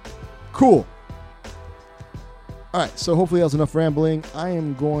 Cool. All right, so hopefully that was enough rambling. I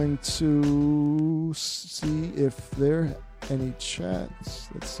am going to see if there any chats.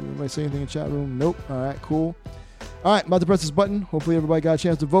 Let's see. Anybody say anything in the chat room? Nope. All right, cool. All right, I'm about to press this button. Hopefully everybody got a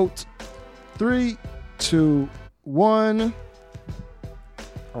chance to vote. 3, 2, 1.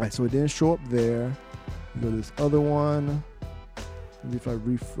 All right, so it didn't show up there. Go to this other one. Maybe if I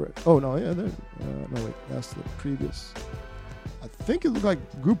refresh. Oh, no, yeah, there. No, wait, that's the previous. I think it looked like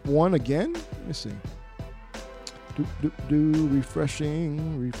group 1 again. Let me see.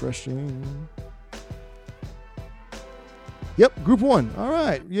 Refreshing. Yep, group 1. All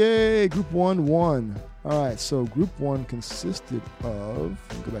right. Yay, group 1 won. All right, so group 1 consisted of,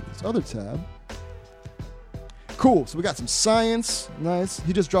 let me go back to this other tab. Cool, so we got some science. Nice.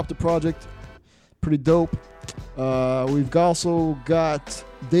 He just dropped a project. Pretty dope. We've also got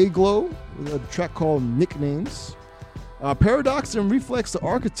Dayglow with a track called Nicknames. Paradox and Reflex the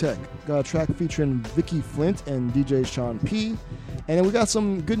Architect got a track featuring Vicky Flint and DJ Sean P. And then we got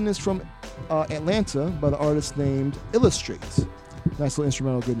some goodness from Atlanta by the artist named Illustrate. Nice little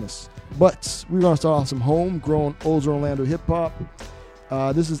instrumental goodness. But we're going to start off some homegrown old Orlando hip-hop.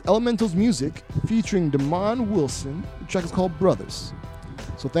 This is Elemental's Music featuring Damon Wilson. The track is called Brothers.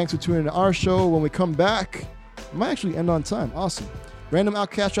 So thanks for tuning in to our show. When we come back, it might actually end on time. Awesome. Random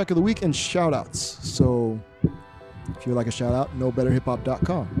Outcast Track of the Week and shout-outs. So if you would like a shout-out,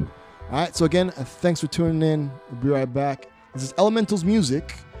 knowbetterhiphop.com. All right, so again, thanks for tuning in. We'll be right back. This is Elemental's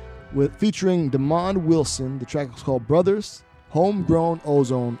Music featuring Damon Wilson. The track is called Brothers, Homegrown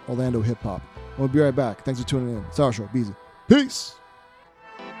Ozone Orlando Hip Hop. We'll be right back. Thanks for tuning in. Sour Show, Beezy. Peace.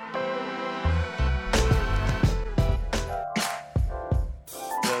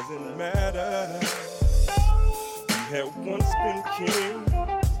 Doesn't matter. We had once been king.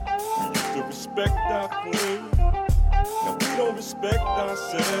 We used to respect our queen. Now we don't respect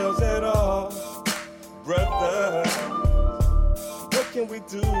ourselves at all, brother. What can we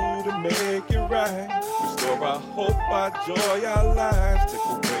do to make it right? Restore our hope, our joy, our lives. Take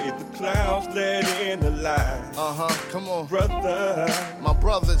away the clouds, let in the light. Come on. Brother, my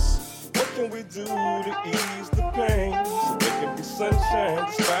brothers. What can we do to ease the pain? So there can be sunshine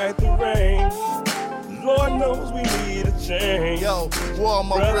despite the rain. Lord knows we need a change. Yo, where all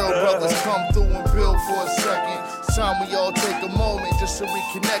my real brothers come through and build for a second. It's time we all take a moment just to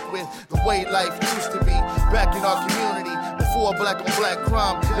reconnect with the way life used to be. Back in our community, before black on black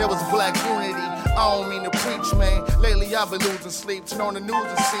crime, there was black unity. I don't mean to preach, man. Lately I've been losing sleep. Turn on the news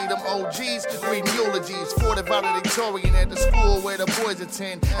and see them OGs reading eulogies for the valedictorian at the school where the boys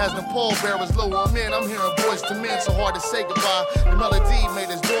attend. As the pallbearers lower men, I'm hearing voice to men, so hard to say goodbye. The melody made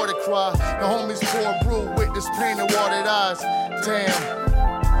his daughter cry. The homies pour brew with this pain and watered eyes. Damn.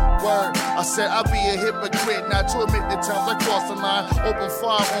 Word. I said I'd be a hypocrite not to admit the times I crossed the line. Open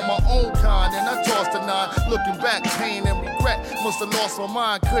fire on my own kind and I tossed a nine. Looking back, pain and regret. Must have lost my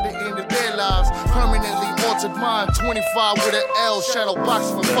mind, could have ended their lives. Permanently altered mine. 25 with an L, shadow box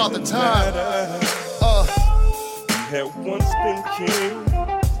for Father Time. We had once been king.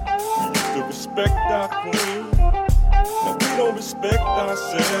 We used to respect our queen. Now we don't respect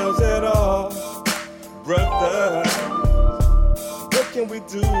ourselves at all, brother. What can we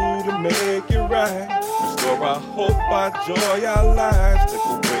do to make it right? Restore our hope, our joy, our lives. Take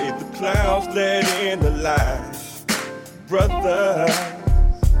away the clouds, let in the light. Brother,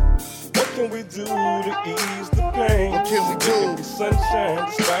 what can we do to ease the pain? What can we do? There can be sunshine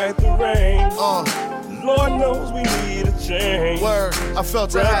despite the rain. Lord knows we need a change. Word, I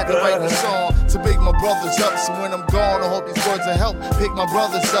felt I had to write the song to pick my brothers up. So when I'm gone, I hope these words will help pick my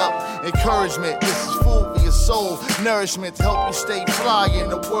brothers up. Encouragement, this is food for your soul. Nourishment to help you stay fly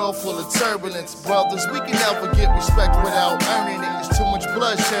in a world full of turbulence. Brothers, we can never get respect without earning it. There's too much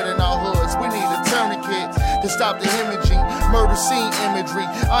bloodshed in our hoods. We need a tourniquet to stop the hemorrhaging, murder scene imagery.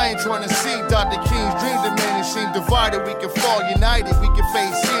 I ain't trying to see Dr. King's dream diminishing. Divided, we can fall united. We can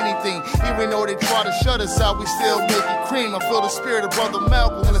face anything. Even though they try to shut us out, we still make it cream. I feel the spirit of Brother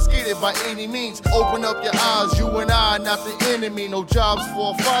Malcolm. Let's get it by any means. Open up your eyes, you and I, not the enemy. No jobs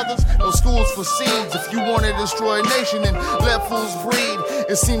for our fathers, no schools for seeds. If you want to destroy a nation and let fools breed,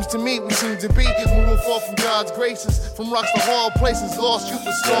 it seems to me we seem to be moving far from God's graces. From rocks to hard places, lost youth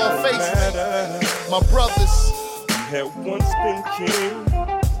with scarred faces. My brothers, we had once been king.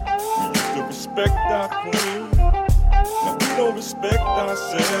 We used to respect our queen. Now we don't respect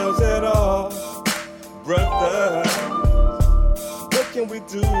ourselves at all, brother. What can we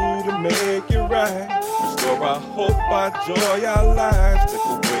do to make it right? Restore our hope, our joy, our lives. Take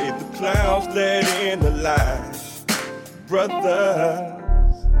away the clouds, let in the light.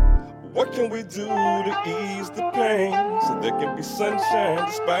 Brothers, what can we do to ease the pain? So there can be sunshine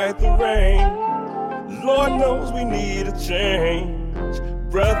despite the rain. Lord knows we need a change,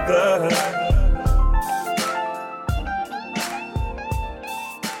 brother.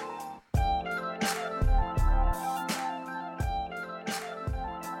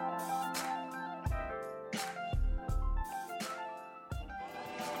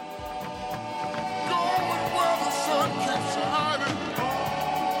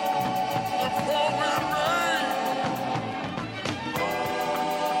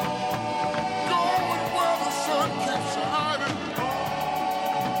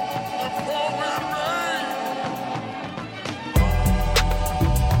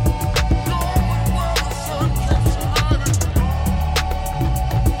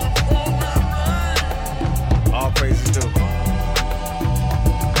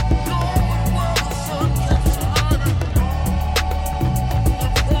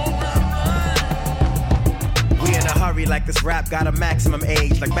 Like this rap got a maximum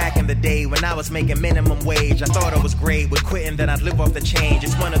age. Like back in the day when I was making minimum wage, I thought I was great with quitting, then I'd live off the change.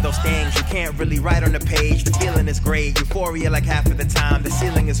 It's one of those things you can't really write on the page. The feeling is great, euphoria like half of the time. The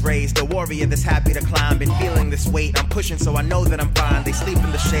ceiling is raised, the warrior that's happy to climb. Been feeling this weight, I'm pushing so I know that I'm fine. They sleep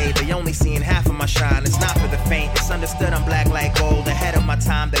in the shade, they only seeing half of my shine. It's not for the faint, it's understood I'm black like gold. Ahead of my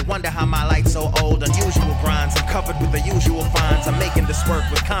time, they wonder how my light's so old. Unusual grinds, I'm covered with the usual fines. I'm making this work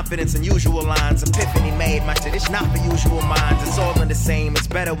with confidence and usual lines. Epiphany made my shit, it's not for usual minds. It's all in the same, it's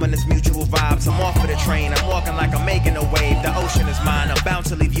better when it's mutual vibes. I'm off of the train, I'm walking like I'm making a wave. The ocean is mine, I'm bound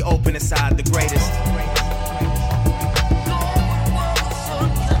to leave you open inside. The greatest.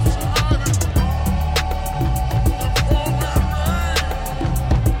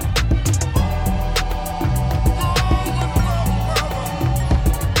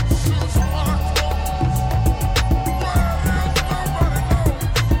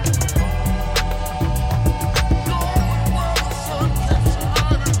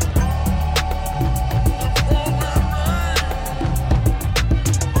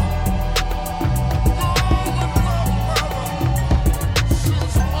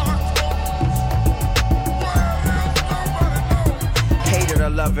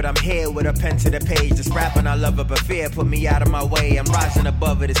 here with a pen to the page. This rapping I love it, but fear put me out of my way. I'm rising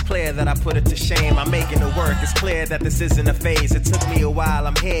above it, it's clear that I put it to shame. I'm making it work, it's clear that this isn't a phase. It took me a while,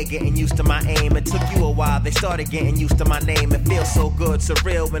 I'm here getting used to my aim. It took you a while, they started getting used to my name. It feels so good,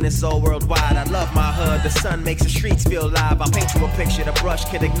 surreal when it's all worldwide. I love my hood, the sun makes the streets feel live. I'll paint you a picture, the brush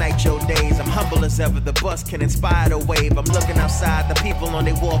can ignite your days. I'm humble as ever, the bus can inspire the wave. I'm looking outside, the people on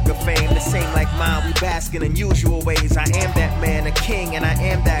their walk of fame, the same like mine, we bask in unusual ways. I am that man, a king, and I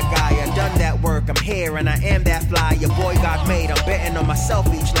am that guy. I done that work, I'm here, and I am that fly. Your boy got made, I'm betting on myself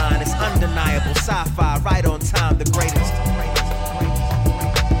each line. It's undeniable, sci-fi, right on time, the greatest.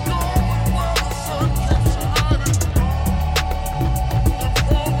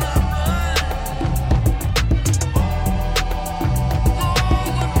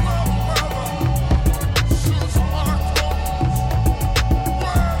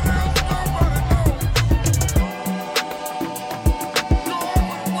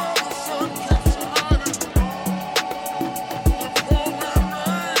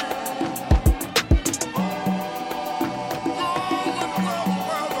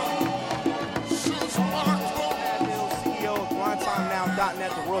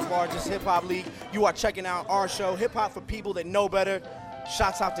 Hip-hop league. You are checking out our show, Hip Hop for People That Know Better.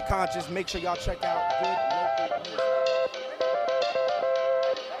 Shouts out to Conscious. Make sure y'all check out good local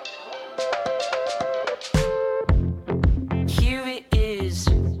music. Here it is,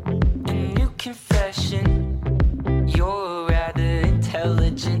 a new confession. You're a rather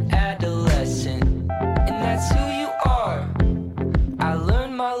intelligent adolescent, and that's who you are. I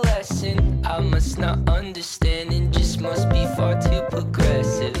learned my lesson. I must not understand and just must be far too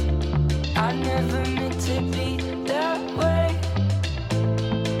progressive. I never meant to be that way.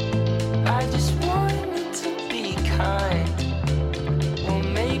 I just wanted to be kind. Well,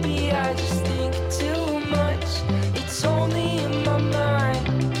 maybe I just think too much. It's only in my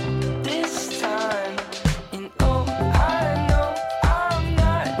mind this time. And oh, I know I'm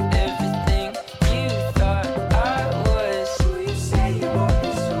not everything you thought I was. Who you say you are,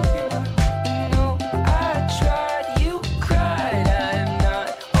 so no, I tried, you cried. I'm not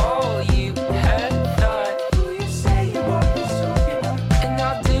all you had thought. Who you say you are, so and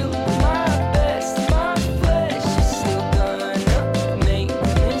I'll do my best. My flesh is still gonna make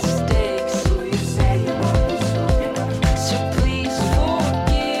mistakes. Who you say you are, so please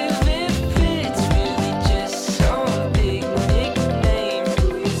forgive if it's really just some big nickname. Who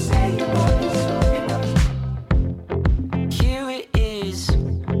you say you are, here it is,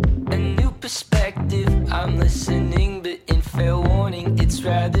 a new perspective. I'm listening, but in fair warning, it's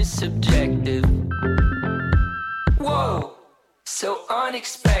rather subjective. Whoa, so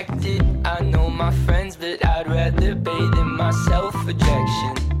unexpected. I know my friends, but I'd rather bathe in my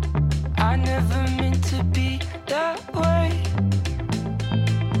self-rejection. I never meant to be that way,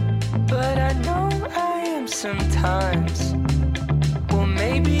 but I know I am sometimes. Well,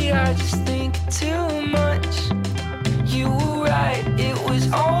 maybe I just think too much. You were right, it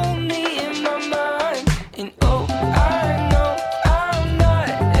was only in my mind. And oh, I know I'm not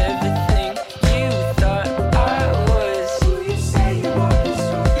everything you thought I was. Who you say you are,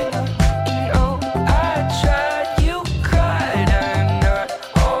 and oh, I tried, you cried. I'm not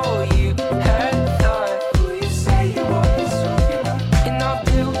all you had thought. Who you say you are, and I'll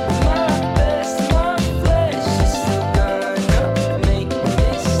do my best. My flesh is still gonna make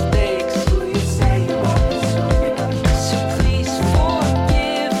mistakes. Who you say you are, so please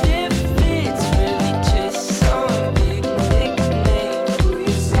forgive if it's really just some big nickname. Who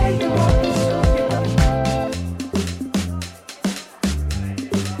you say you are,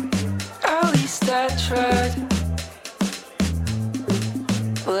 at least I tried.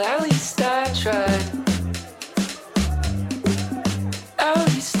 Well, at least I tried. At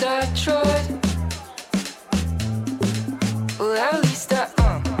least I tried. Well, at least I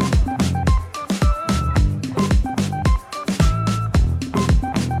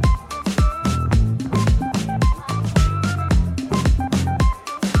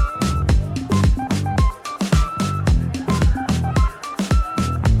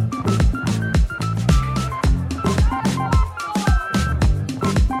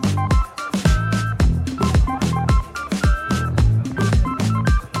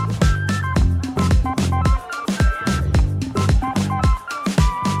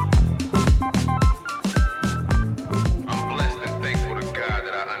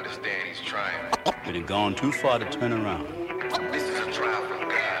But it gone too far to turn around. This is a trial from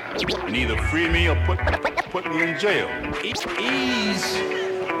God. And either free me or put me in jail. Ease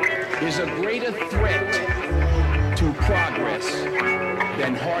is a greater threat to progress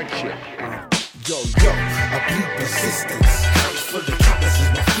than hardship. Yo, I plead persistence for the calluses,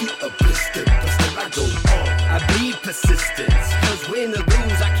 my feet are blistered, but still I go on. I bleed persistence, cause win or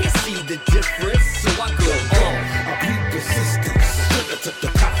lose, I can't see the difference, so I go on. I bleed persistence, sugar took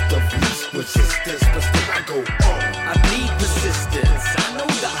the path of least resistance, but still I go on. I bleed persistence, I know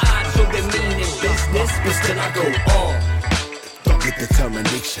the odds show they mean in business, but still I go on. Dogged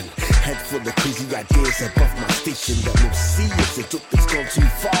determination, head full of crazy ideas above my station. That no see if the truth has gone too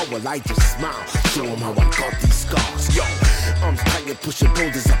far. Well, I just smile, show 'em how I got these scars. Yo, I'm tired pushing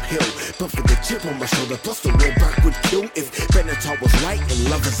boulders uphill, but for the chip on my shoulder, plus the rollback would kill. If Benatar was right and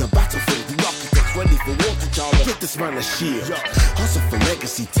love is a battlefield, the architect's ready for war to Charlie. Get this man a shield. Hustle for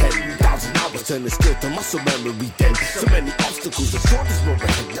legacy, 10,000 hours turn the skill to muscle memory. Then so many obstacles, the shortest road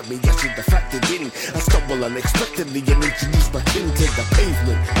ahead that me. I should have factored in. I stumble unexpectedly and introduce my kin to the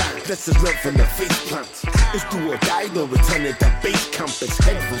pavement. Lessons learned from the face plants. It's do or die, no returning to base camp. It's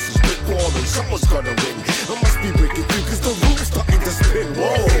head versus brick wall and someone's gotta win. I must be breaking through cause the room's starting to spin.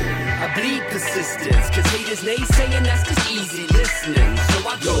 Whoa. I bleed persistence, cause haters naysaying that's just easy listening, so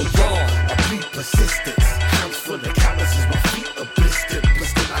I go wrong. I bleed persistence, hands full of calluses, my feet are blistered, but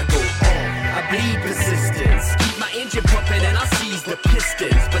still I go on. I bleed persistence, keep my engine pumping and I seize the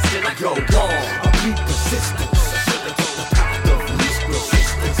pistons, but still I go on. I bleed persistence, sugar took the path of least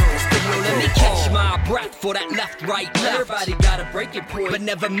resistance, but still I Let go me catch on. my breath for that left, right, left. Everybody got a breaking point, but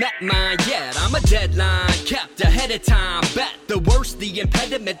never met mine yet. I'm a deadline, kept ahead of time. Bet the worse the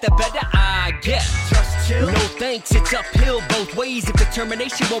impediment, the better I get. Just chill. No thanks, it's uphill both ways. If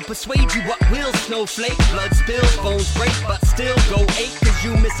determination won't persuade you, what will? Snowflake, blood spills, bones break, but still go ache. Cause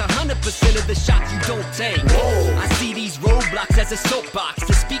you miss 100% of the shots you don't take. Whoa. I see these roadblocks as a soapbox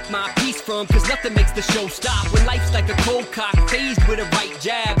to speak my piece from, cause nothing makes the show stop. When life's like a cold cock, phased with a right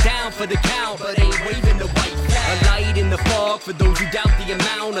jab, down for the count, but ain't waving the white flag. A light in the fog for those who doubt the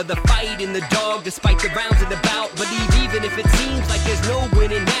amount of the fight in the dog, despite the rounds in the bout. Believe even if it seems like there's no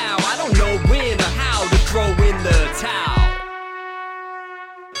winning now, I don't know when or how to throw in the towel.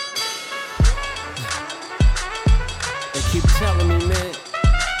 They keep telling me, man,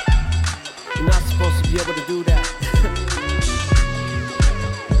 you're not supposed to be able to do that.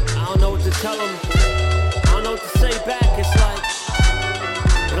 I don't know what to tell them. I don't know what to say back. It's like,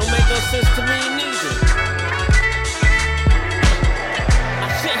 it don't make no sense to me neither. I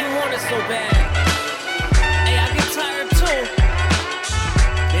shouldn't want it so bad. Hey, I get tired too.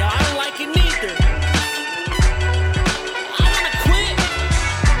 Yeah, I don't like it neither. I wanna quit,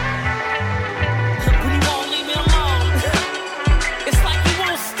 but he won't leave me alone. It's like he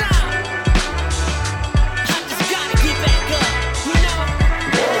won't stop. I just gotta get back up, you know?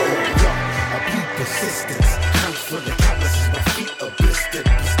 Whoa, I bleed persistence, hands full of calluses, my feet are blistered,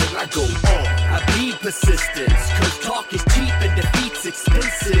 but still I go on. I bleed persistence, cause talk is cheap and defeat's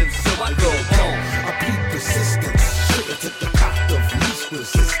expensive, so I go on. I bleed persistence, sugar took the path of least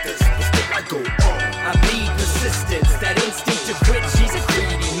resistance, but still I go on. I bleed persistence, that instinctive grit, she's a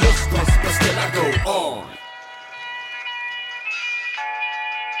greedy mistress, but still I go on.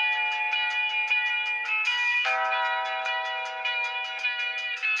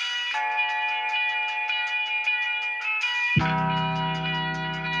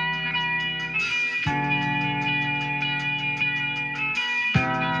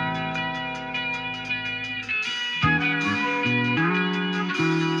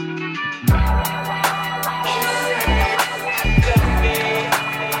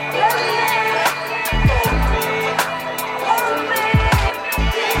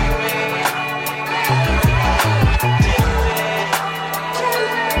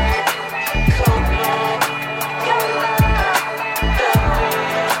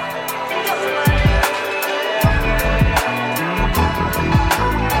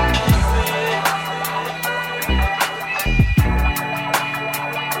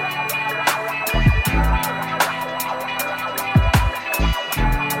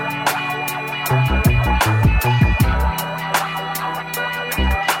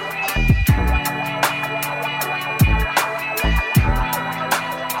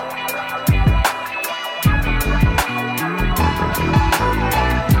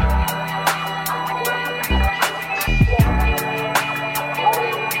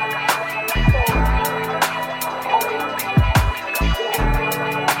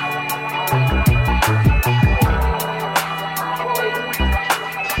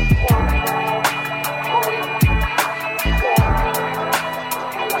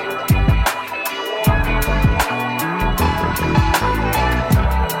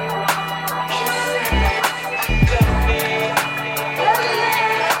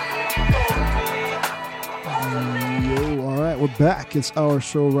 Back. It's our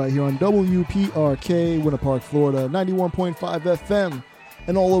show right here on WPRK, Winter Park, Florida, 91.5 FM,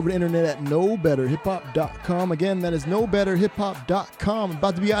 and all over the internet at knowbetterhiphop.com. Again, that is knowbetterhiphop.com. I'm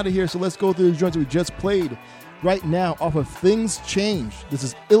about to be out of here, so let's go through the joints we just played right now off of Things Change. This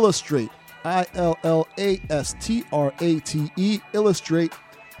is Illustrate, Illastrate. Illustrate.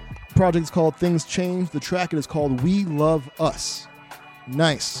 The project is called Things Change. The track is called We Love Us.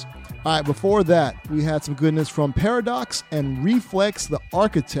 Nice. All right, before that, we had some goodness from Paradox and Reflex the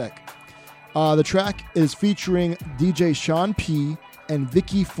Architect. The track is featuring DJ Sean P. and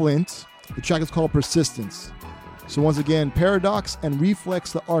Vicky Flint. The track is called Persistence. So once again, Paradox and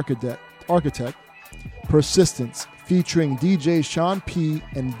Reflex the Architect. Persistence, featuring DJ Sean P.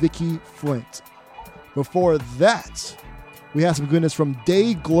 and Vicky Flint. Before that, we had some goodness from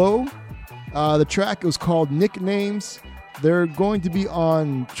Day Glow. The track was called Nicknames. They're going to be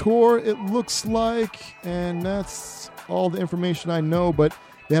on tour, it looks like, and that's all the information I know, but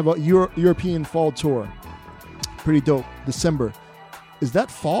they have a European fall tour. Pretty dope. December. Is that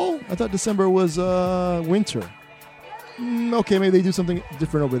fall? I thought December was winter. Okay, maybe they do something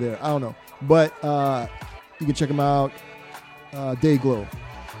different over there. I don't know. But you can check them out. Day Glow.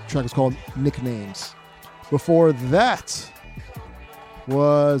 The track is called Nicknames. Before that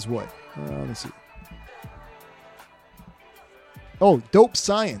was what? Let's see. Oh, Dope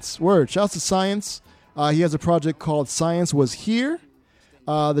Science. Word. Shouts to Science. He has a project called Science Was Here.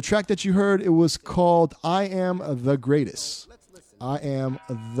 The track that you heard, it was called I Am the Greatest. I Am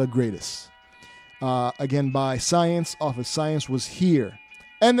the Greatest. Again, by Science, off of Science Was Here.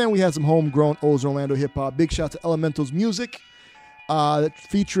 And then we had some homegrown O's Orlando hip-hop. Big shout to Elemental's Music,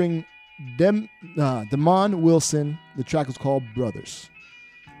 featuring Damon Wilson. The track was called Brothers.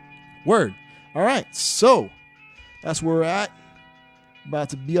 Word. All right, so that's where we're at. About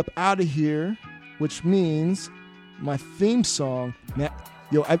to be up out of here, which means my theme song. Now,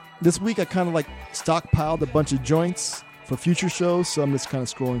 this week I kind of like stockpiled a bunch of joints for future shows, so I'm just kind of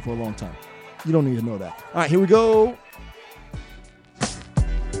scrolling for a long time. You don't need to know that. All right, here we go.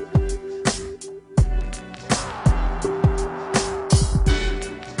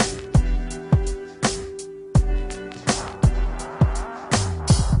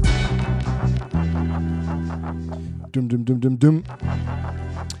 Dum, dum, dum, dum, dum.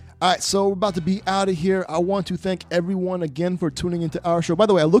 All right, so we're about to be out of here. I want to thank everyone again for tuning into our show. By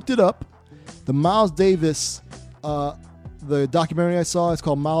the way, I looked it up. The Miles Davis, the documentary I saw, is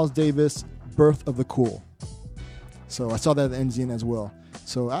called Miles Davis, Birth of the Cool. So I saw that at the NZN as well.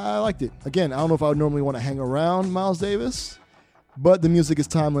 So I liked it. Again, I don't know if I would normally want to hang around Miles Davis, but the music is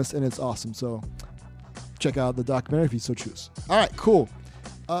timeless and it's awesome. So check out the documentary if you so choose. All right, cool.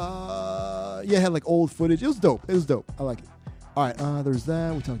 Yeah, it had like old footage. It was dope. I like it. All right, there's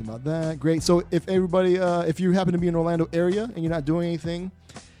that. We talked about that. Great. So if everybody, if you happen to be in the Orlando area and you're not doing anything,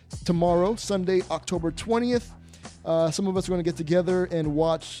 tomorrow, Sunday, October 20th, some of us are going to get together and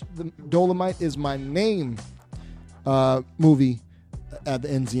watch the Dolomite Is My Name movie at the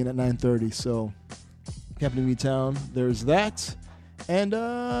NZN at 9:30. So if you happen to be in town, there's that. And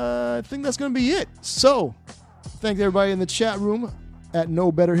I think that's going to be it. So thanks everybody in the chat room at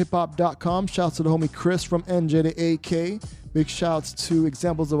knowbetterhiphop.com. Shouts to the homie Chris from NJ to AK. Big shouts to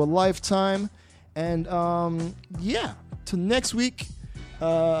Examples of a Lifetime. And yeah, till next week.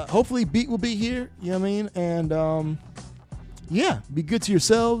 Hopefully Beat will be here. You know what I mean? And yeah, be good to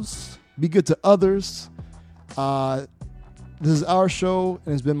yourselves. Be good to others. This is our show,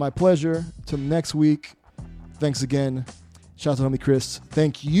 and it's been my pleasure. Till next week. Thanks again. Shout out to homie Chris.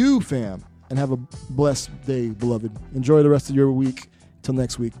 Thank you, fam. And have a blessed day, beloved. Enjoy the rest of your week. Till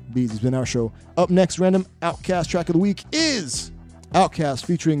next week, Bees, it's been our show. Up next, random Outkast track of the week is Outkast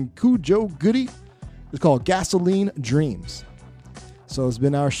featuring Cujo Goody. It's called Gasoline Dreams. So it's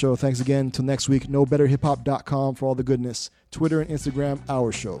been our show. Thanks again. Till next week, knowbetterhiphop.com for all the goodness. Twitter and Instagram,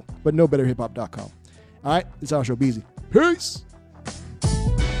 our show. But knowbetterhiphop.com. All right, it's our show. Beezy. Peace.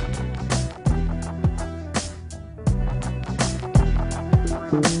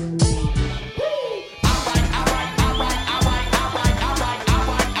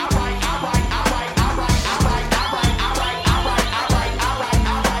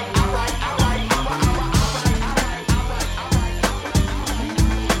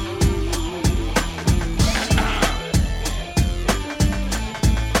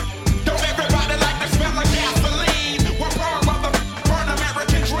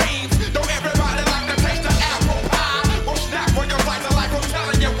 Don't everybody like to taste the apple pie? Won't snap for your life, the life I'm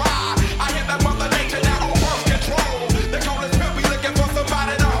telling you.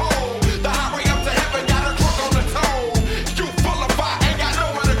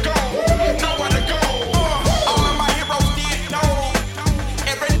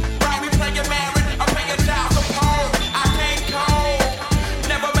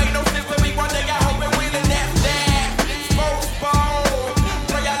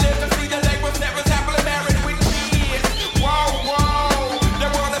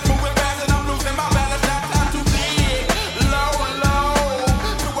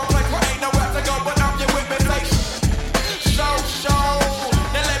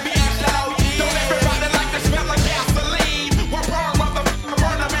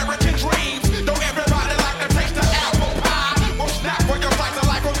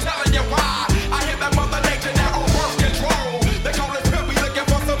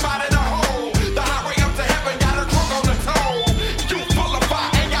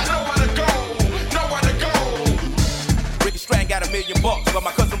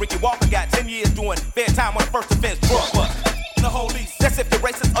 first offense, drug bust. The police, that's if you're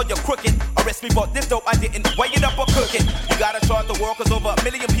racist or you're crooked. Arrest me for this dope, I didn't weigh it up or cook it. You gotta charge the world cause over 1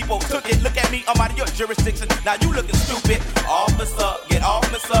 million people took it. Look at me, I'm out of your jurisdiction, now you looking stupid. Officer, get off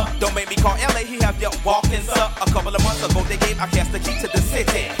me, sir. Don't make me call LA, he have your walk-in, sir. A couple of months ago they gave Outcast the key to the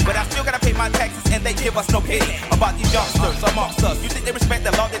city, but I still gotta pay my taxes and they give us no pity. About these youngsters amongst us, you think they respect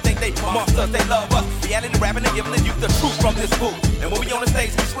the law, they think they amongst us, they love us. Reality rapping and giving the youth the truth from this booth. And when we on the stage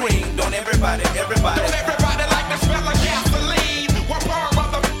we scream, don't everybody. Don't everybody like the smell of gasoline. One part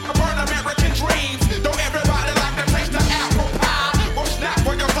of the burn American dreams. Don't everybody like to taste the apple pie. Well, snap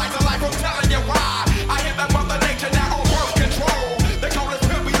for your slice of life, I'm telling you why. I hit that mother nature now on birth control. They call us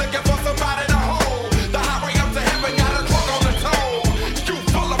pimp, we looking for somebody to hold. The highway up to heaven got a truck on the toll. You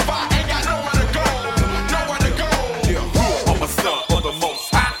full of fire, ain't got nowhere to go. Nowhere to go. Yeah, I'm a son of the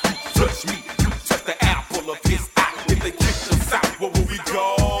most high. Touch me, you touch the apple of his eye. If they kick us out, where will we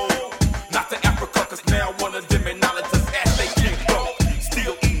go? Not to Africa, cause now one of them acknowledge us as they can't go.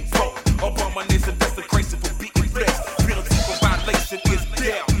 Still eat broke. Abomination, desecration for beating flesh. Penalty for violation is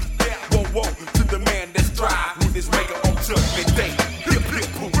death. Whoa, whoa, to the man that strive with his maker on judgment day. Hip, hip,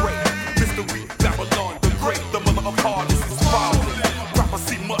 parade. Mystery, Babylon, the great. The mother of hardness is following.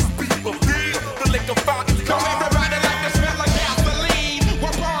 Prophecy must be fulfilled. The lake of fire is gone. Everybody like the smell of gasoline.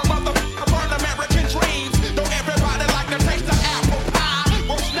 We're burn American dreams. Don't everybody like to taste the apple pie.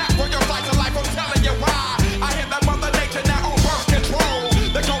 Well, snap for your slice of life, I'm telling you why. I hit that mother nature now on birth control.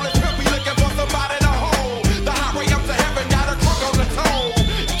 The goal is pimp, we looking for somebody to hold. The highway up to heaven got a crook on the toll.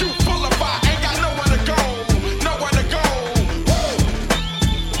 You full of fire, ain't got nowhere to go. Nowhere to go.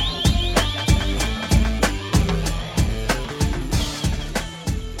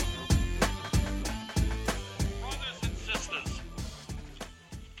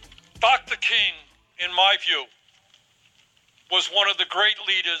 Dr. King, in my view, was one of the great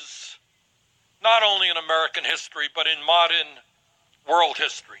leaders, not only in American history, but in modern world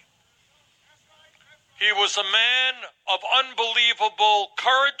history. He was a man of unbelievable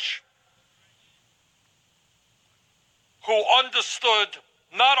courage who understood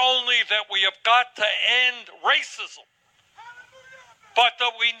not only that we have got to end racism, but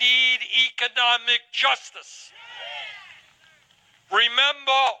that we need economic justice.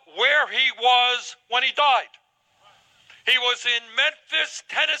 Remember where he was when he died. He was in Memphis,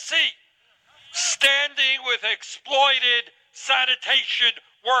 Tennessee, standing with exploited sanitation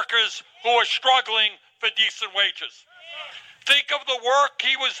workers who are struggling for decent wages. Think of the work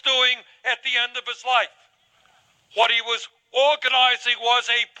he was doing at the end of his life. What he was organizing was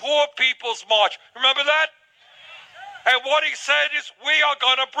a poor people's march. Remember that? And what he said is, we are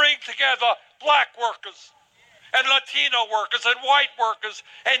going to bring together black workers and Latino workers and white workers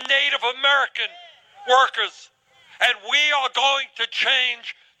and Native American workers. And we are going to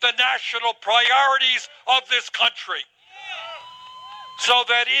change the national priorities of this country so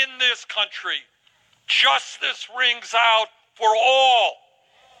that in this country, justice rings out for all.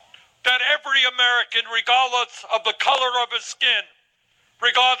 That every American, regardless of the color of his skin,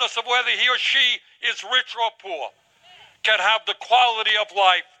 regardless of whether he or she is rich or poor, can have the quality of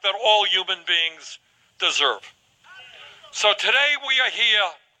life that all human beings deserve. So today we are here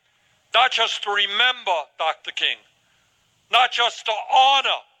not just to remember Dr. King, not just to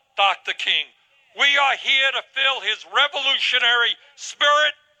honor Dr. King. We are here to feel his revolutionary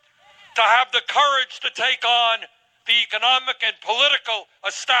spirit, to have the courage to take on the economic and political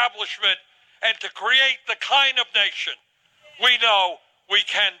establishment, and to create the kind of nation we know we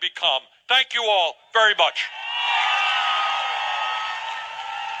can become. Thank you all very much.